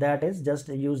that is just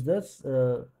use this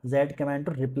Z command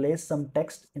to replace some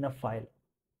text in a file.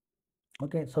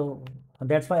 Okay, so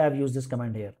that's why I've used this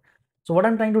command here. So what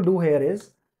I'm trying to do here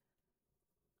is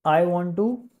I want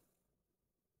to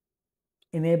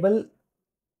enable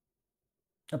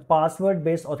a password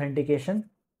based authentication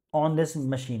on this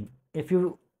machine. If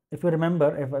you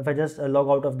remember, if I just log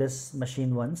out of this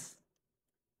machine once,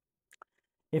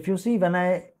 if you see, when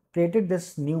I created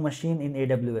this new machine in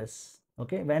AWS,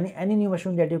 okay, when any new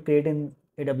machine that you create in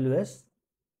AWS,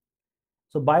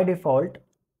 so by default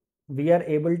we are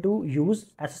able to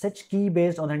use SSH key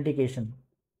based authentication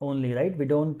only, right? We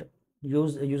don't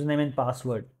use a username and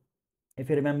password. If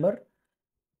you remember,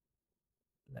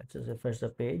 let's just refresh the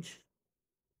page.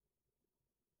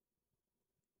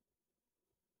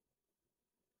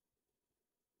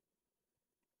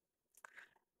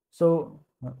 So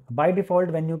by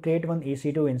default, when you create one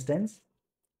EC2 instance,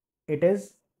 it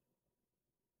is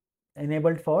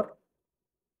enabled for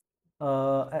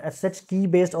SSH key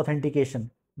based authentication,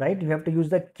 right? You have to use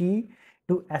the key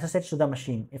to SSH to the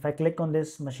machine. If I click on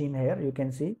this machine here, you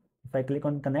can see if I click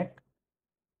on connect,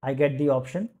 I get the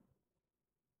option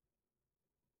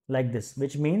like this,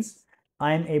 which means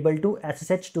I am able to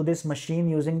SSH to this machine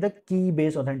using the key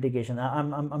based authentication.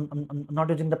 I'm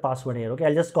not using the password here. Okay,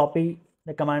 I'll just copy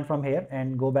the command from here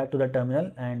and go back to the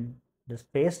terminal and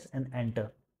just paste and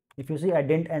enter. If you see, I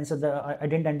didn't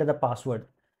enter the password.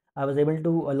 I was able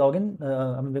to log in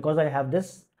because I have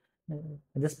this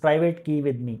private key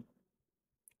with me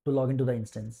to log into the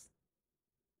instance.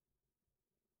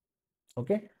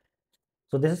 Okay,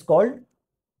 so this is called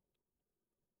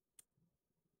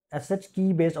SSH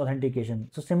key based authentication.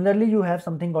 So similarly, you have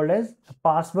something called as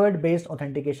password based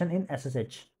authentication in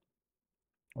SSH.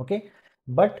 Okay,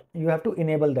 but you have to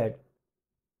enable that.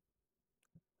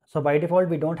 So by default,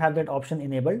 we don't have that option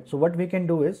enabled. So what we can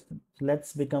do is,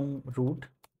 let's become root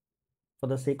for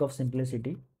the sake of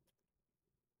simplicity.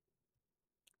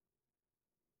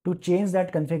 To change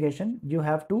that configuration, you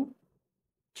have to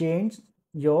change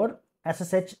your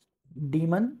SSH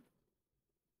daemon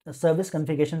service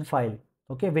configuration file,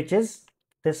 okay, which is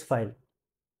this file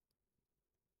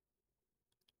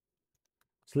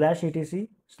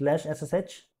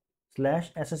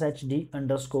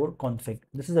 /etc/sshd_config.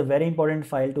 This is a very important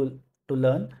file to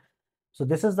learn. So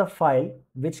this is the file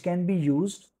which can be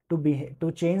used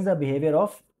to change the behavior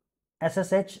of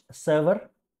SSH server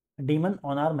daemon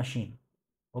on our machine.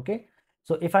 Okay,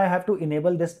 so if I have to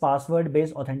enable this password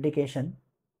based authentication,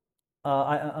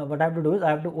 what I have to do is I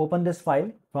have to open this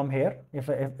file from here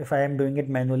if I am doing it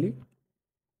manually,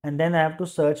 and then I have to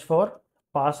search for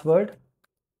password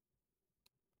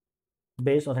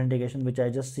based authentication, which I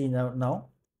just see now,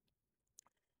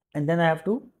 and then I have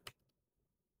to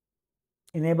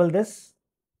enable this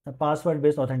password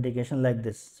based authentication like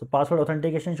this. So password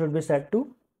authentication should be set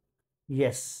to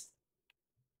yes,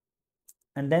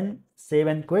 and then save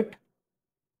and quit.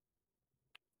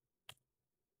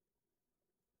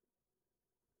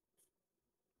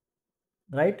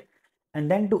 Right, and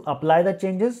then to apply the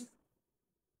changes,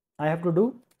 I have to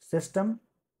do systemctl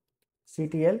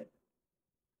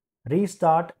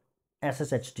restart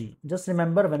SSHD. Just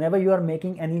remember, whenever you are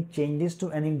making any changes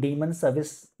to any daemon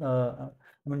service,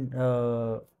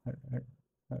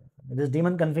 this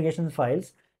daemon configuration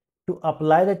files, to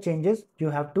apply the changes, you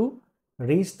have to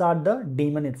restart the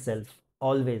daemon itself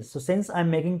always. So since I'm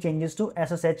making changes to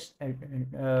SSH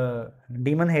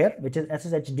daemon here, which is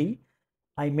SSHD,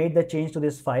 I made the change to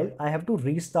this file. I have to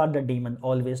restart the daemon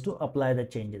always to apply the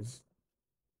changes.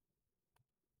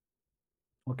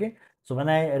 Okay, so when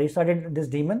I restarted this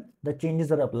daemon, the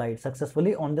changes are applied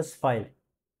successfully on this file.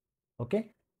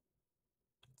 Okay,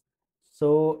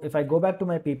 so if I go back to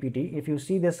my PPT, if you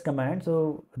see this command,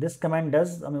 so this command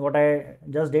does, what I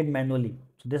just did manually.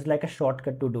 So this is like a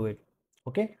shortcut to do it.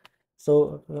 Okay,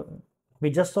 so we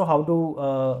just saw how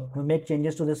to make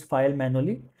changes to this file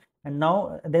manually, and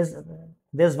now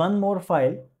there's one more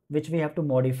file which we have to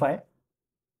modify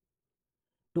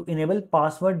to enable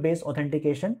password based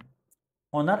authentication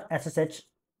on our SSH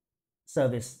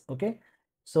service. Okay,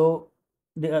 so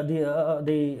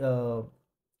the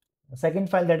second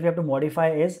file that we have to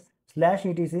modify is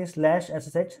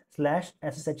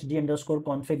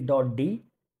 /etc/ssh/sshd_config.d,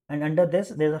 and under this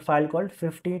there's a file called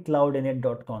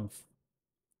 50cloudinit.conf.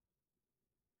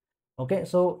 Okay,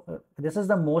 so this is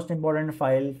the most important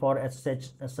file for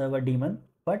SSH server daemon,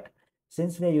 but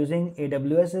since we are using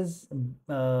AWS's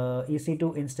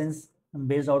EC2 instance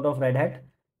based out of Red Hat,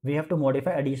 we have to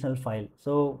modify additional file.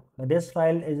 So this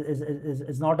file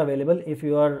is not available if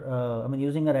you are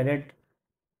using a Red Hat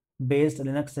based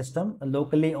Linux system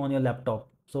locally on your laptop.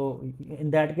 So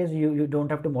in that case, you don't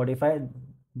have to modify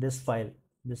this file,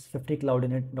 this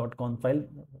 50cloudinit.conf file.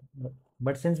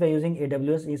 But since we're using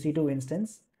AWS EC2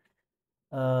 instance,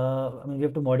 we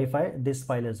have to modify this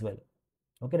file as well.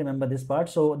 Okay, remember this part.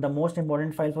 So the most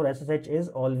important file for SSH is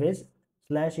always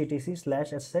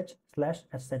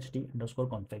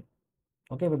 /etc/ssh/sshd_config.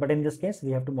 Okay, but in this case, we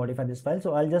have to modify this file.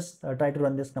 So I'll just try to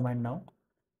run this command now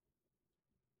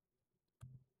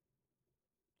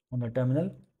on the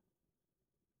terminal.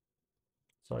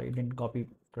 Sorry, it didn't copy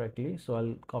correctly. So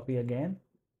I'll copy again.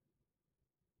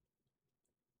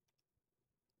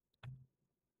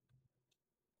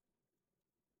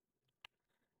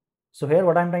 So here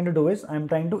what I'm trying to do is I'm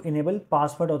trying to enable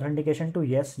password authentication to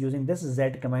yes using this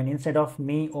Z command instead of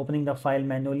me opening the file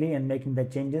manually and making the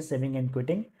changes, saving and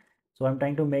quitting. So I'm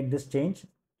trying to make this change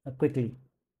quickly.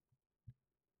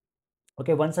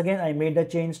 Okay, once again, I made the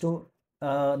change to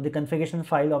the configuration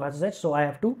file of SSH, so I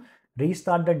have to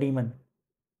restart the daemon.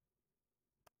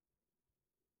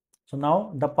 So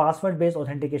now the password based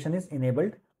authentication is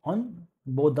enabled on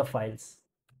both the files.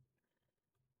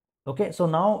 Okay, so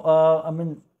now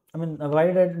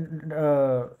why did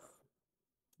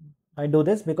I do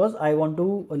this? Because I want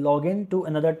to log in to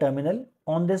another terminal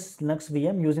on this Linux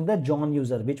VM using the John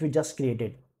user, which we just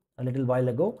created a little while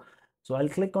ago. So I'll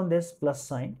click on this plus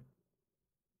sign.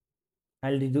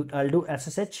 I'll do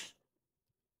SSH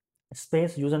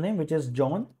space username, which is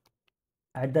John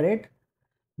 @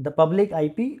 the public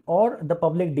IP or the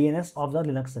public DNS of the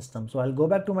Linux system. So I'll go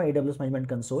back to my AWS management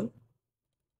console.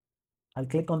 I'll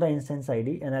click on the instance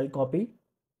ID and I'll copy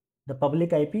the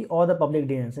public IP or the public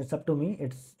DNS. It's up to me.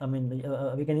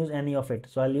 We can use any of it.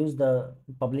 So I'll use the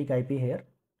public IP here.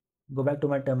 Go back to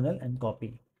my terminal and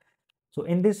copy. So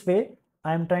in this way,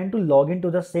 I'm trying to log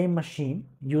into the same machine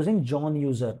using John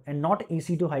user and not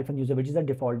EC2-user, which is the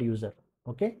default user.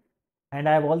 Okay. And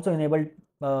I have also enabled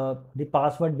the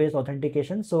password based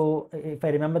authentication. So if I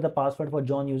remember the password for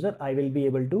John user, I will be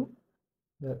able to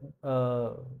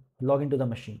log into the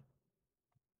machine.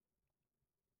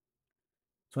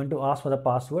 It's going to ask for the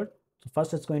password. So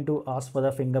first it's going to ask for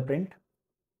the fingerprint.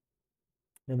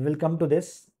 We will come to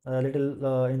this in a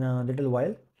little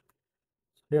while.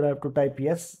 Here I have to type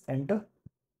yes, enter,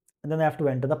 and then I have to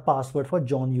enter the password for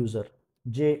John user,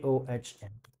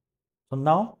 JOHN. So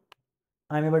now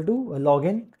I'm able to log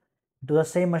in to the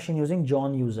same machine using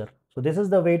John user. So this is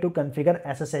the way to configure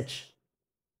SSH.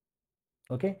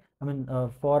 Okay,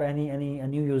 for a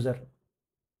new user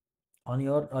on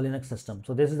your Linux system.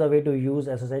 So this is the way to use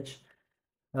SSH,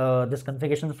 this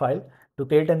configuration file, to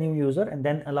create a new user and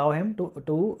then allow him to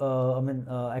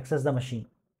access the machine.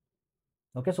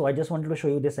 Okay, so I just wanted to show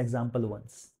you this example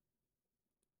once.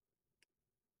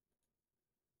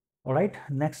 All right,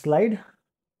 next slide.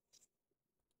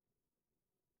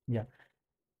 Yeah,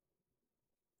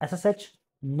 SSH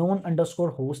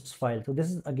known_hosts file. So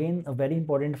this is again a very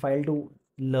important file to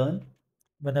learn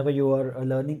whenever you are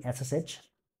learning SSH.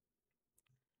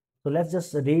 So let's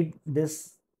just read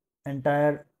this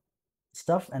entire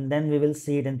stuff and then we will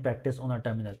see it in practice on our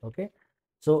terminal. Okay,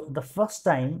 so the first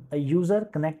time a user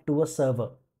connect to a server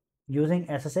using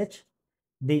SSH,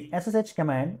 the SSH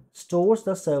command stores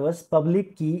the server's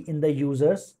public key in the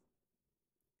user's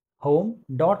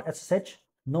home.sh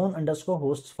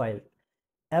known_hosts file.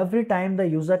 Every time the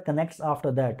user connects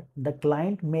after that, the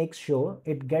client makes sure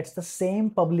it gets the same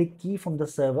public key from the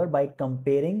server by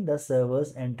comparing the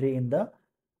server's entry in the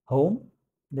home.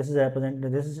 This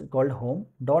is called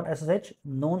home.sh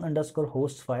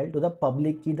known_host file to the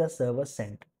public key the server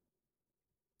sent.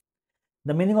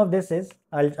 The meaning of this is,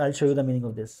 I'll show you the meaning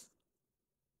of this.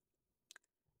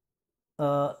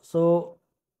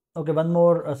 Okay, one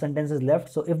more sentence is left.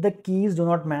 So if the keys do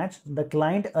not match, the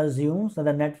client assumes that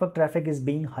the network traffic is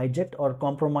being hijacked or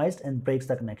compromised and breaks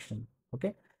the connection.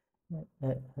 Okay,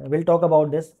 we'll talk about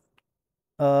this.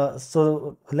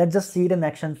 So let's just see it in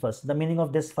action first. The meaning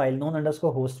of this file,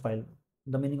 known_host file,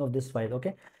 the meaning of this file.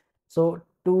 Okay, so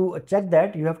to check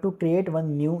that, you have to create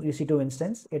one new EC2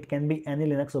 instance. It can be any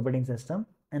Linux operating system,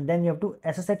 and then you have to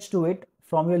SSH to it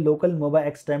from your local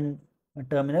MobaXterm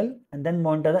terminal, and then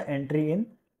monitor the entry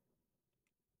in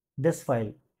this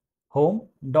file,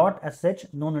 home.sh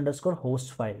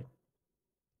known_host file.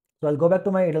 So I'll go back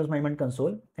to my AWS management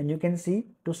console and you can see,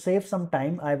 to save some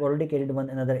time, I've already created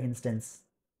another instance.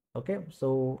 Okay,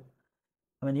 so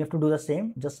you have to do the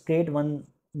same, just create one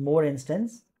more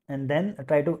instance and then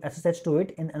try to SSH to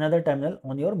it in another terminal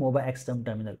on your MobaXterm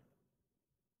terminal.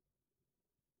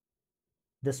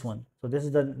 This one. So this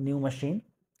is the new machine.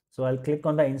 So I'll click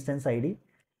on the instance ID.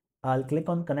 I'll click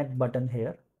on connect button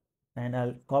here and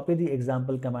I'll copy the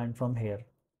example command from here.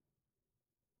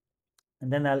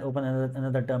 And then I'll open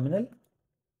another terminal.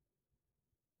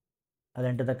 I'll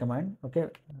enter the command. Okay,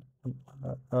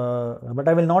 but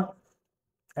I will not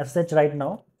SSH right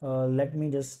now. Let me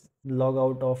just log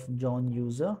out of John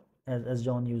user as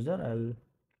John user.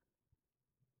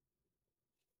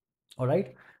 All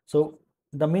right. So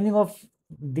the meaning of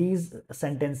these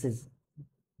sentences,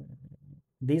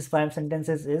 these 5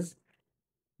 sentences is,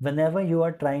 whenever you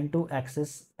are trying to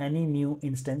access any new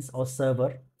instance or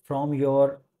server from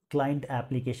your client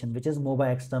application, which is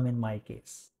MobaXterm in my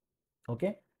case.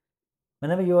 Okay.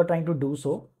 Whenever you are trying to do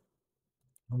so,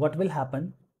 what will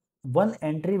happen? One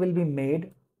entry will be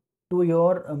made to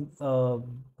your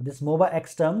this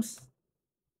MobaXterm's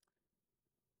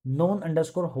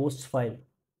known_hosts file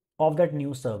of that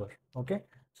new server. Okay,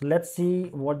 so let's see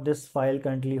what this file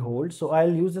currently holds. So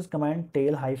I'll use this command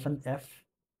tail-f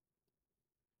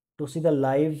to see the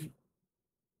live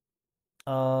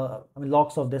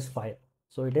logs of this file.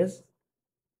 So it is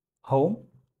home.ssh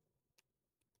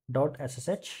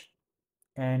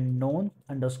and known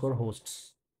underscore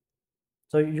hosts.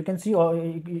 So you can see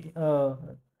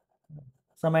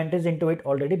some entries into it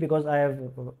already because I have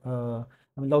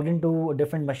I'm logged into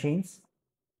different machines.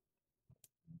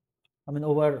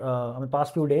 Over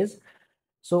past few days.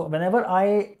 So whenever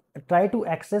I try to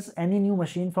access any new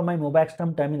machine from my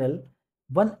MobaXterm terminal,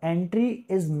 one entry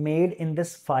is made in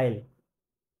this file.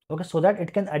 Okay, so that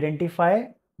it can identify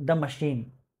the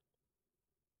machine.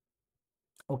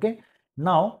 Okay,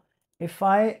 now if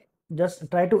I just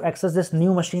try to access this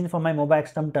new machine from my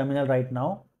MobaXterm terminal right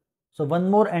now, so one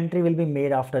more entry will be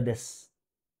made after this.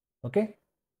 Okay,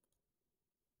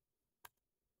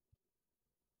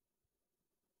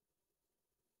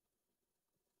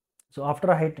 so after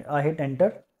I hit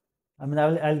enter,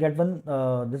 I'll get one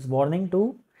this warning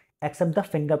to accept the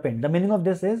fingerprint. The meaning of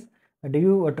this is, do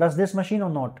you trust this machine or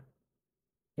not?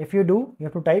 If you do, you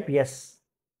have to type yes.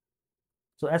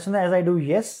 So as soon as I do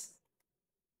yes,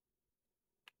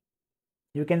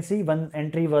 you can see one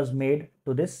entry was made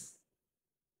to this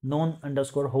known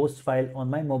underscore host file on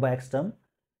my MobaXterm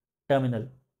terminal.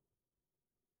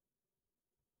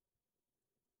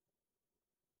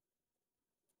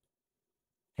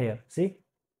 Here, see,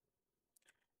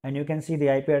 and you can see the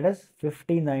IP address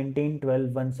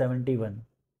 50.19.12.171.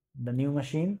 The new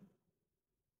machine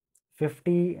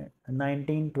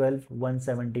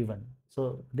 50.19.12.171.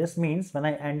 So this means when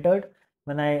I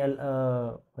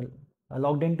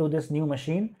logged into this new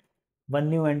machine, one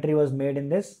new entry was made in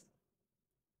this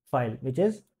file, which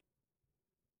is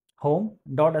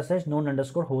home.sh known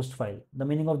underscore host file. The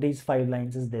meaning of these 5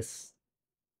 lines is this.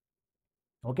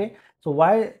 Okay, so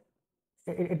why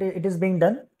it is being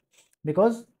done?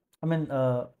 Because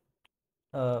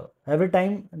every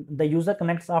time the user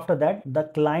connects after that, the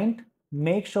client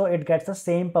makes sure it gets the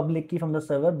same public key from the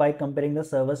server by comparing the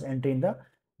server's entry in the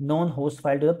known host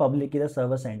file to the public key the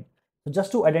server sent. So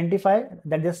just to identify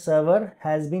that this server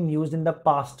has been used in the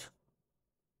past.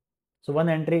 So one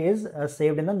entry is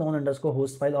saved in the known underscore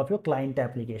host file of your client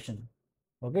application.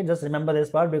 Okay, just remember this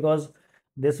part because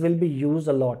this will be used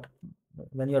a lot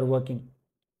when you're working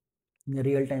in a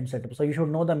real-time setup. So you should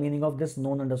know the meaning of this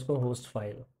known underscore host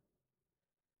file.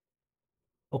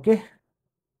 Okay,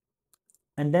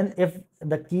 and then if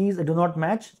the keys do not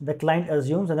match, the client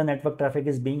assumes that the network traffic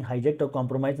is being hijacked or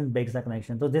compromised and breaks the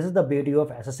connection. So this is the beauty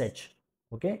of SSH.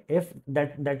 Okay, if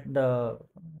that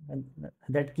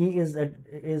key is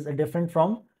different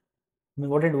from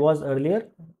what it was earlier,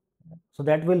 so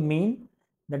that will mean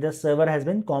that the server has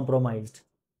been compromised.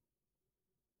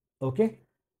 Okay,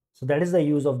 so that is the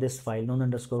use of this file, known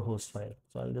underscore host file.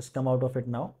 So I'll just come out of it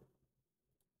now.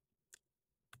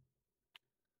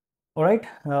 All right,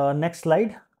 next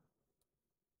slide.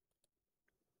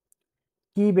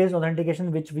 Key-based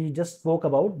authentication, which we just spoke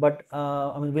about, but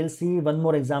we'll see one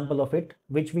more example of it,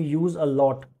 which we use a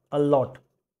lot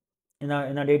in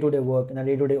our day-to-day work, in our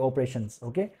day-to-day operations.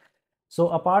 Okay, so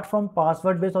apart from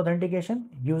password-based authentication,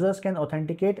 users can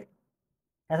authenticate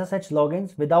SSH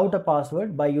logins without a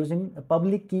password by using a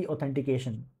public key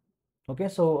authentication. Okay,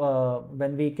 so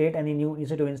when we create any new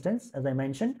EC2 instance, as I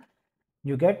mentioned,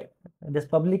 you get this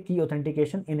public key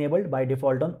authentication enabled by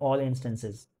default on all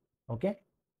instances. Okay,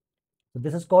 so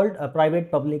this is called a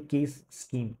private public keys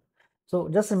scheme. So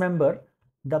just remember,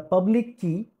 the public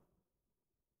key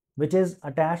which is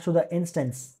attached to the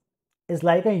instance is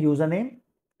like a username,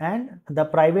 and the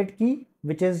private key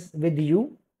which is with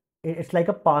you, it's like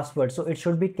a password. So it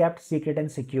should be kept secret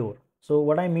and secure. So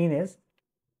what I mean is,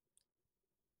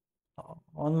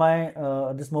 on my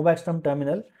this MobaXterm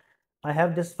terminal, I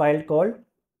have this file called,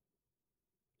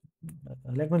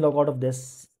 let me log out of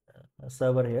this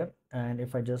server here, and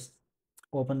if I just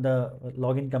open the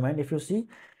login command, if you see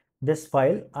this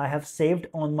file I have saved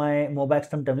on my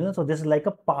MobaXterm terminal, so this is like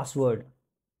a password.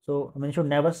 So you should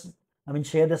never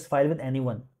share this file with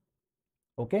anyone.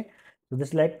 Okay, so this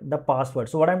is like the password.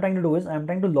 So what I'm trying to do is I'm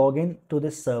trying to log in to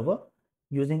this server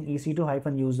using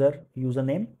ec2-user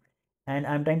username, and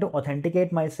I'm trying to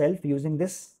authenticate myself using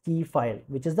this key file,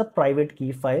 which is the private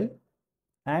key file,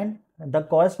 and the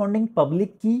corresponding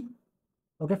public key,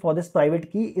 okay, for this private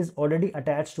key is already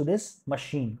attached to this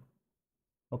machine.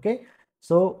 Okay,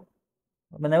 so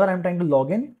whenever I'm trying to log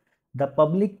in, the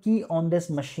public key on this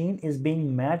machine is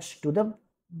being matched to the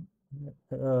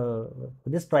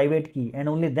this private key, and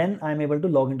only then I'm able to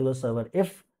log into the server.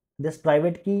 If this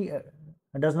private key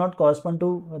does not correspond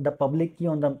to the public key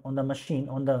on the machine,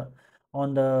 on the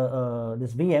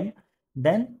this VM,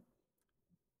 then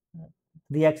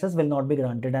the access will not be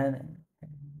granted,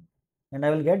 and I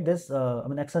will get this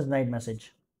access denied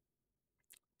message.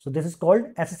 So this is called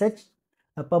SSH,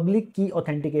 a public key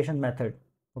authentication method.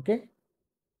 Okay.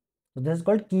 So this is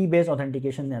called key-based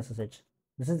authentication in SSH.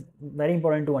 This is very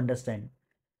important to understand.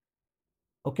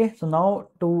 Okay. So now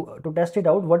to test it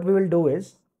out, what we will do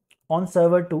is on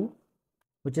server 2,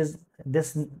 which is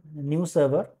this new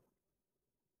server.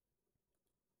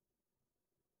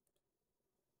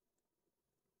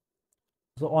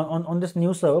 So on this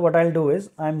new server, what I'll do is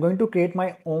I'm going to create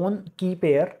my own key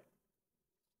pair.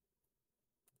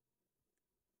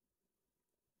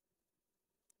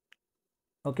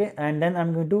 Okay, and then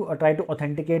I'm going to try to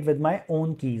authenticate with my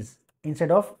own keys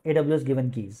instead of AWS given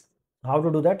keys. How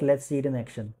to do that? Let's see it in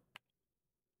action.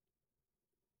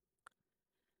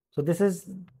 So this is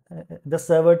the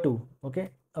server 2. Okay,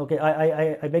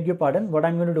 I beg your pardon. What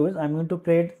I'm going to do is I'm going to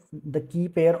create the key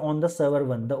pair on the server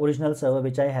 1, the original server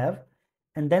which I have,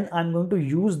 and then I'm going to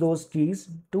use those keys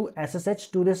to SSH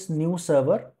to this new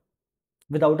server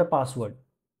without a password.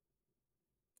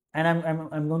 And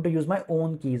I'm going to use my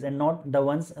own keys and not the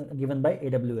ones given by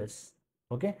AWS.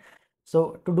 Okay,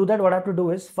 so to do that, what I have to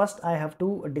do is first I have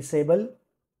to disable,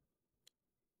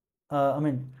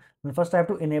 first I have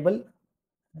to enable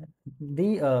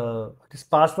the this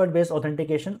password based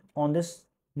authentication on this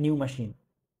new machine.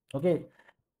 Okay,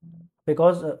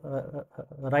 because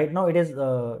right now it is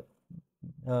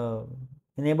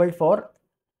enabled for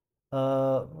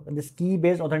this key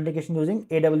based authentication using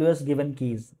AWS given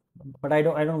keys, but I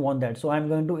don't want that. So I'm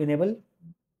going to enable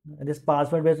this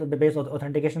password based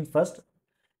authentication first,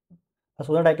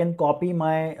 so that I can copy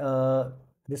my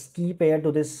this key pair to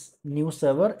this new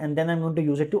server, and then I'm going to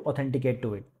use it to authenticate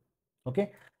to it.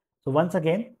 Okay, so once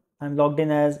again I'm logged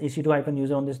in as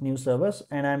EC2-user on this new servers,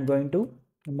 and I'm going to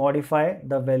modify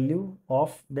the value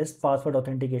of this password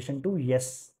authentication to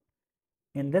yes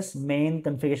in this main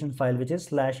configuration file, which is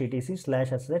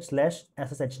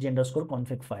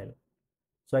 /etc/ssh/sshg_config file.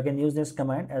 So I can use this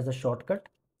command as a shortcut.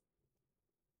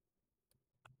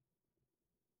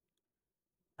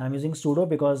 I'm using sudo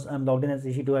because I'm logged in as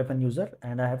EC2-user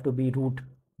and I have to be root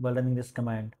while running this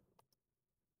command.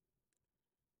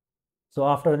 So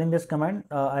after running this command,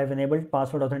 I've enabled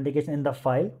password authentication in the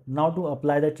file. Now to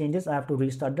apply the changes, I have to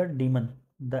restart the daemon,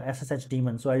 the SSH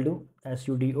daemon. So I'll do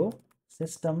sudo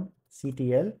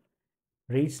systemctl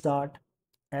restart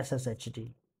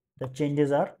SSHD. The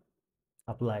changes are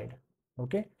applied.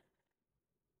 Okay.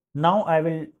 Now I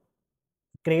will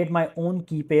create my own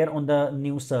key pair on the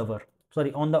new server.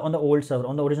 Sorry, on the old server,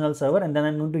 on the original server, and then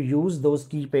I'm going to use those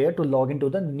key pair to log into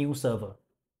the new server.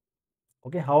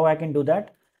 Okay, how I can do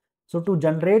that? So to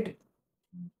generate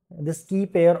this key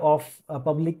pair of a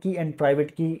public key and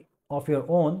private key of your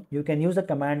own, you can use a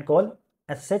command called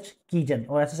ssh keygen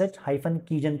or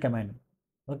ssh-keygen command.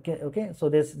 Okay. So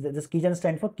this keygen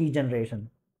stands for key generation.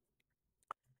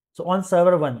 So on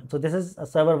server 1, so this is a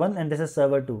server 1 and this is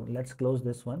server 2. Let's close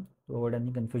this one to avoid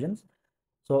any confusions.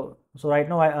 So right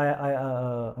now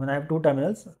I have two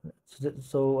terminals.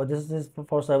 So this is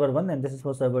for server 1 and this is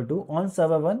for server 2. On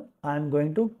server 1, I'm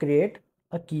going to create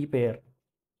a key pair.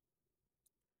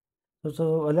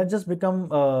 So let's just become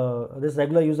this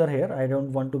regular user here. I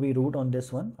don't want to be root on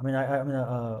this one.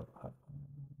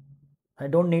 I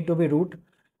don't need to be root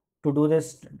to do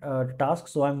this task.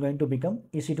 So I'm going to become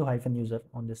EC2-user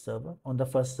on this server, on the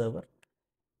first server.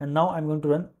 And now I'm going to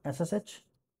run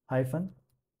SSH-keygen,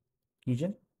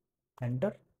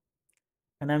 enter.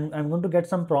 And I'm going to get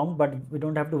some prompt, but we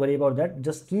don't have to worry about that.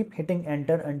 Just keep hitting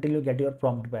enter until you get your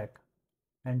prompt back.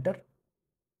 Enter.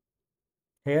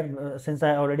 Here, since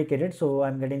I already created, so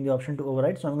I'm getting the option to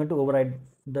override. So I'm going to override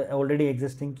the already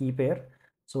existing key pair.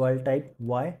 So I'll type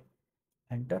Y,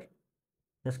 enter.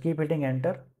 Just keep hitting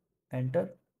enter, enter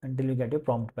until you get your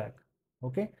prompt back.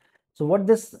 Okay. So what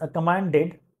this command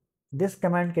did, this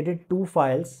command created two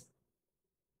files.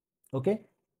 Okay.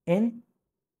 In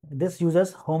this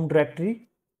user's home directory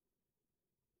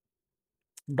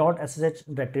 .ssh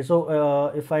directory.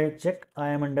 So if I check, I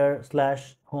am under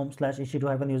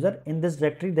 /home/ec2-user. In this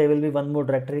directory, there will be one more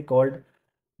directory called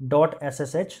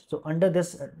 .ssh. So under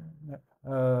this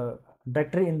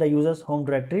directory in the user's home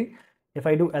directory, if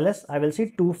I do ls, I will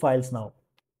see two files now,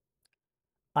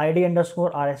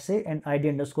 id_rsa and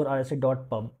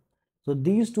id_rsa.pub. So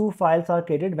these two files are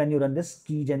created when you run this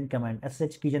keygen command.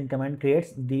 SSH keygen command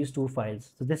creates these two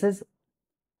files. So this is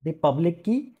the public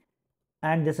key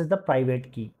and this is the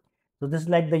private key. So this is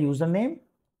like the username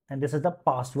and this is the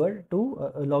password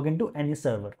to log into any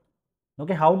server.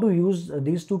 Okay, how to use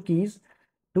these two keys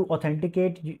to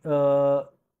authenticate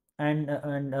and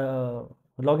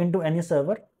log into any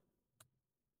server?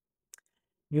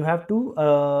 You have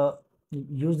to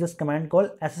use this command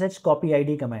called ssh copy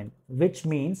id command, which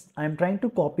means I'm trying to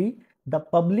copy the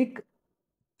public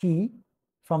key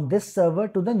from this server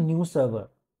to the new server.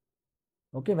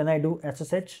 Okay, when I do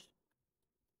SSH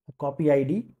copy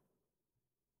ID,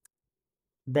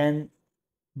 then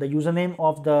the username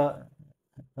of uh,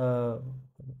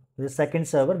 the second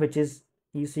server, which is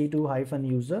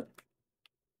ec2-user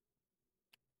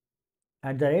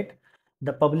at the rate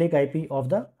the public IP of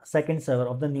the second server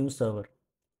of the new server.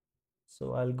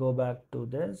 So I'll go back to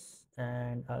this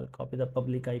and I'll copy the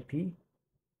public IP.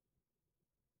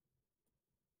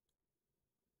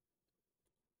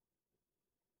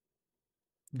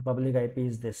 The public IP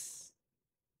is this.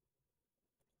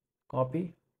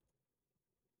 Copy,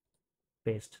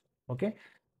 paste. Okay.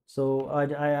 So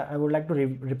I would like to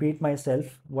repeat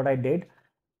myself what I did.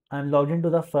 I'm logged into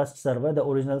the first server, the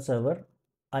original server.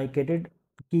 I created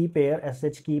key pair,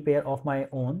 SSH key pair of my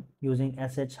own using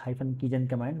sh-keygen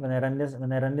command. When I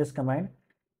run this command,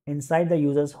 inside the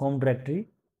user's home directory,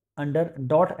 under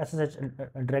 .ssh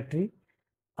directory,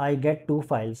 I get two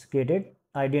files created,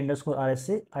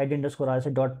 id_rsa,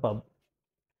 id_rsa.pub.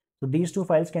 So these two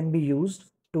files can be used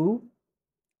to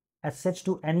SSH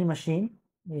to any machine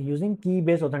using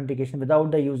key-based authentication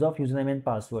without the use of username and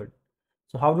password.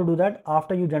 So how to do that?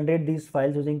 After you generate these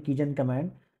files using keygen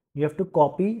command, you have to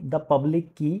copy the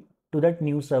public key to that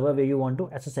new server where you want to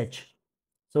SSH.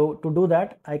 So to do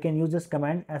that, I can use this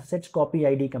command SSH copy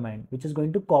ID command, which is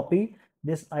going to copy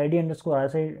this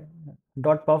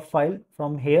id_rsa.pub file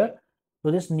from here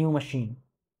to this new machine,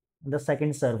 the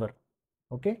second server.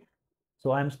 Okay.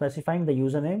 So I'm specifying the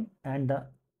username and the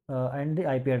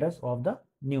IP address of the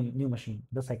new machine,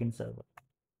 the second server.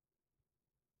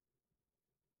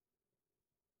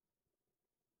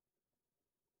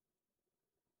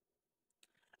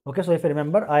 Okay, so if I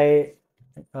remember, I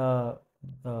uh,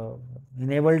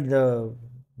 enabled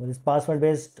this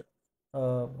password-based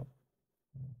uh,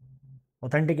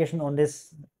 authentication on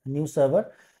this new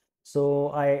server. So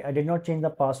I did not change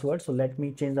the password. So let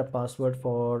me change the password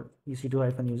for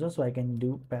ec2-user. So I can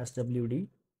do passwd,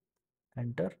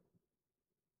 enter.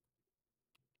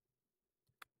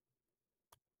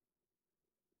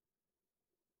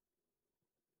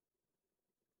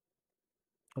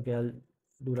 Okay, I'll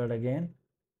do that again.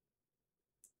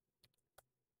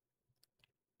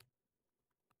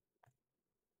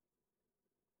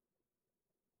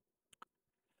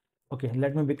 Okay,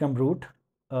 let me become root.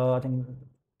 I think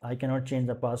I cannot change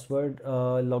the password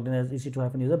logged in as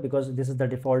ec2-user because this is the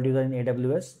default user in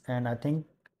AWS, and I think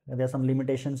there are some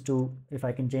limitations to if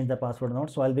I can change the password or not.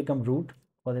 So I'll become root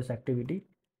for this activity,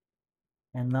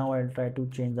 and now I'll try to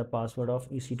change the password of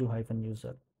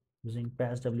ec2-user using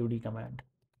passwd command.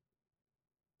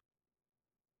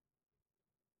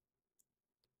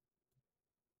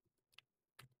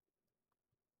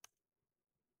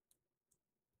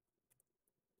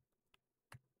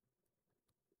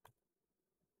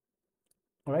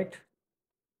 All right.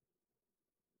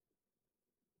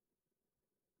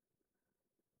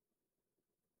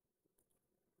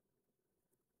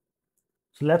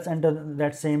 So let's enter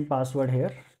that same password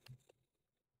here.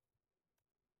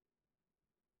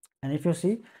 And if you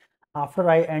see, after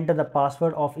I enter the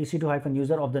password of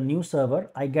ec2-user of the new server,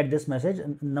 I get this message,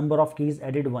 number of keys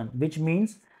added 1, which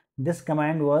means this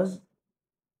command was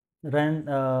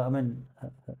run,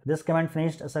 this command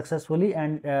finished successfully,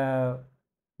 and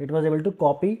it was able to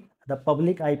copy the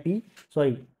public IP,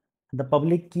 sorry, the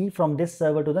public key from this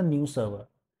server to the new server.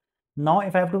 Now,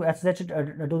 if I have to SSH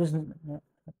to this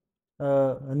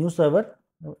new server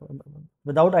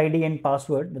without ID and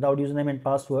password, without username and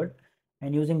password,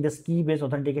 and using this key-based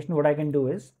authentication, what I can do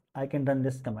is I can run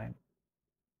this command.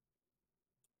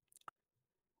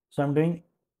 So I'm doing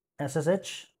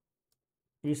SSH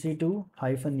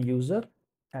ec2-user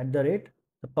at the rate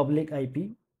the public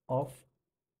IP of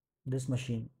this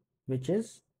machine, which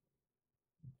is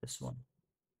this one.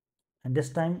 And this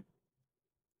time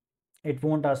it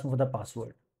won't ask me for the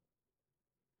password.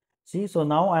 See, so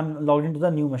now I'm logged into the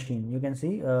new machine. You can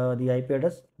see the IP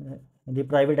address, the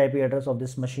private IP address of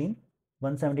this machine,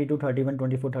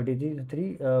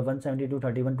 172.31.24.33,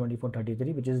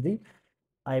 172.31.24.33, which is the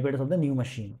IP address of the new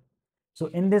machine. So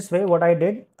in this way, what I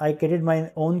did, I created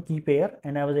my own key pair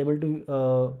and I was able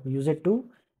to use it to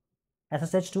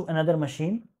SSH to another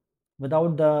machine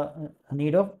without the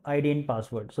need of ID and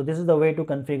password. So this is the way to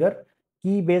configure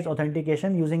key-based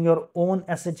authentication using your own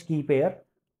SSH key pair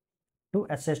to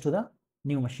SSH to the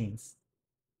new machines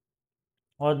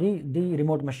or the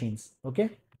remote machines. Okay.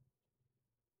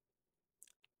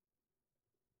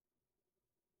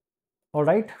 All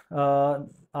right.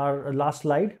 Our last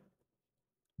slide,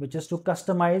 which is to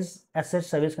customize SSH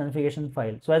service configuration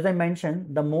file. So as I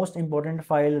mentioned, the most important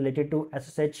file related to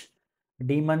SSH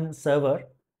daemon server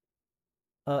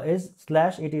is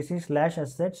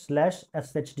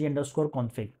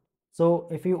 /etc/sshd_config. So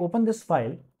if you open this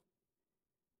file,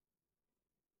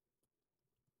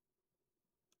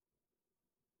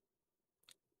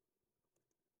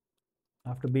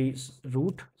 have to be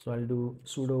root, so I'll do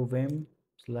sudo vim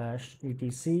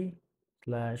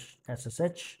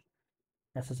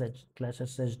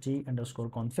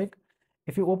 /etc/ssh/sshd_config.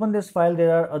 If you open this file,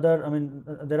 there are other,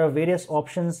 there are various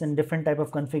options and different type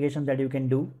of configuration that you can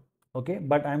do. Okay,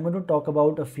 but I'm going to talk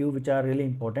about a few which are really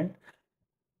important.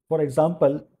 For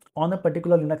example, on a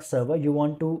particular Linux server, you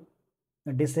want to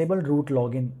disable root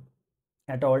login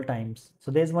at all times.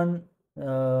 So there's one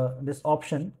this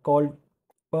option called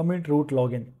permit root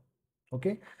login.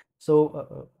 Okay,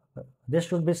 so this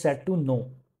should be set to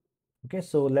no. Okay,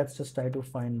 so let's just try to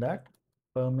find that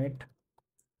permit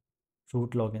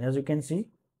root login. As you can see,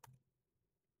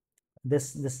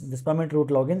 this permit root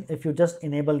login, if you just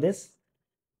enable this,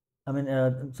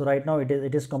 so right now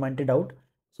it is commented out.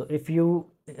 So if you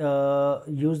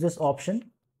use this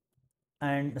option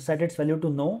and set its value to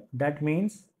no, that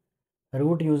means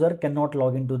root user cannot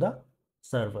log into the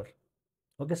server.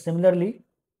 Okay, similarly,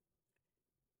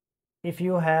 if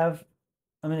you have,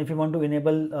 if you want to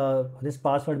enable this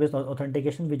password based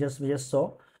authentication we just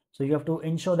saw, so you have to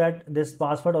ensure that this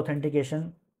password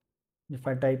authentication, if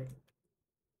I type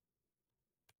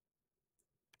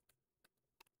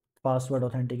password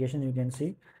authentication, you can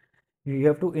see you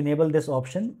have to enable this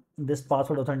option, this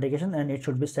password authentication, and it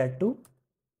should be set to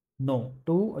no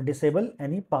to disable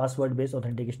any password based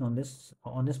authentication on this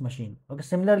machine. Okay,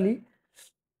 similarly,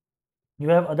 you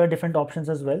have other different options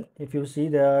as well. If you see,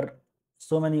 there are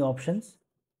so many options,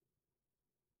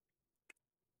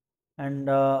 and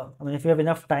if you have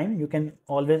enough time, you can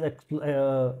always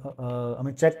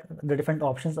check the different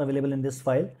options available in this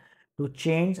file to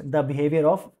change the behavior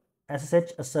of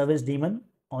SSH service daemon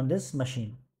on this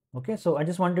machine. Okay, so I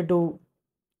just wanted to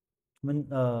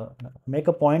make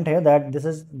a point here that this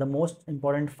is the most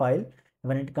important file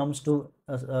when it comes to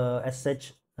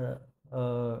SSH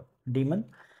daemon,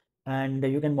 and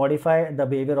you can modify the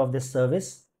behavior of this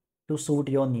service to suit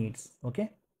your needs.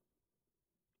 Okay,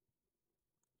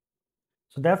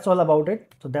 so that's all about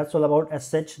it. So that's all about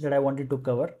SSH that I wanted to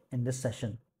cover in this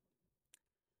session.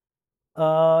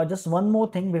 Just one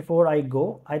more thing before I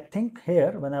go. I think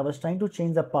here when I was trying to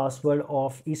change the password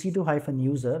of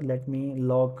ec2-user, let me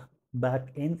log back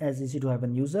in as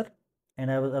ec2-user,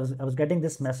 and I was getting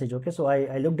this message. Okay, so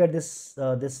I looked at this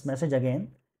message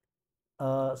again.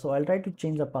 So I'll try to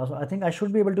change the password. I think I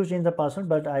should be able to change the password,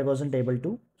 but I wasn't able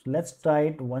to. So let's try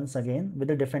it once again with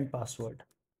a different password.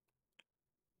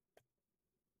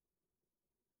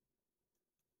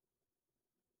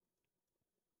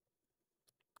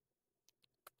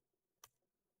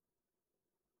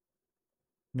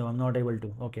 No, I'm not able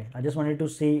to. Okay, I just wanted to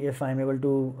see if I'm able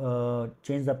to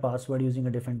change the password using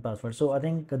a different password. So I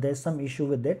think there's some issue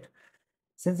with it,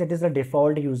 since it is a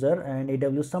default user and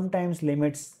AWS sometimes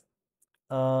limits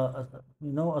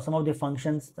some of the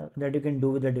functions that you can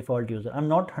do with the default user. I'm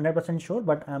not 100% sure,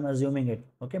 but I'm assuming it.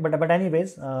 Okay, but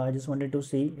anyways, I just wanted to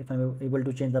see if I'm able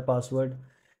to change the password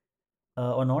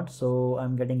or not. So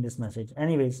I'm getting this message.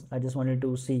 Anyways, I just wanted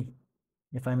to see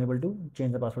if I'm able to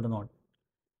change the password or not.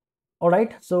 All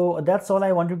right, so that's all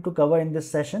I wanted to cover in this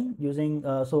session using,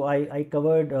 so I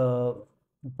covered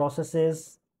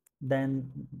processes,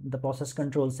 then the process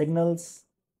control signals,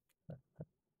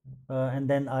 and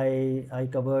then I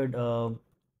covered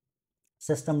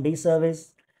systemd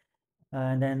service,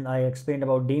 and then I explained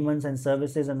about daemons and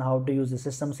services and how to use the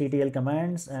systemctl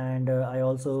commands, and I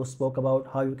also spoke about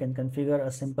how you can configure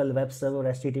a simple web server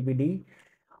HTTPD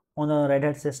on a Red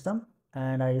Hat system,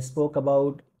 and I spoke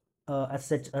about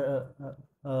SSH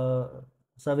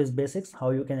service basics,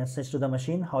 how you can SSH to the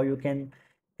machine, how you can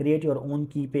create your own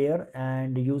key pair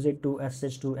and use it to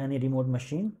SSH to any remote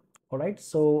machine. All right,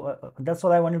 so that's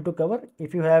all I wanted to cover.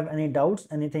 If you have any doubts,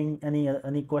 anything,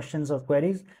 any questions or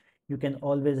queries, you can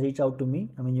always reach out to me.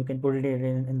 You can put it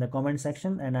in the comment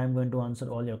section and I'm going to answer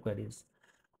all your queries.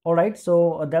 All right,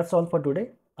 so that's all for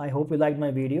today. I hope you liked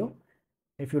my video.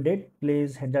 If you did,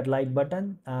 please hit that like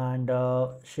button and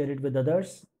share it with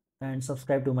others and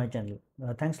subscribe to my channel.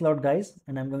 Thanks a lot, guys,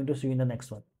 and I'm going to see you in the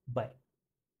next one. Bye.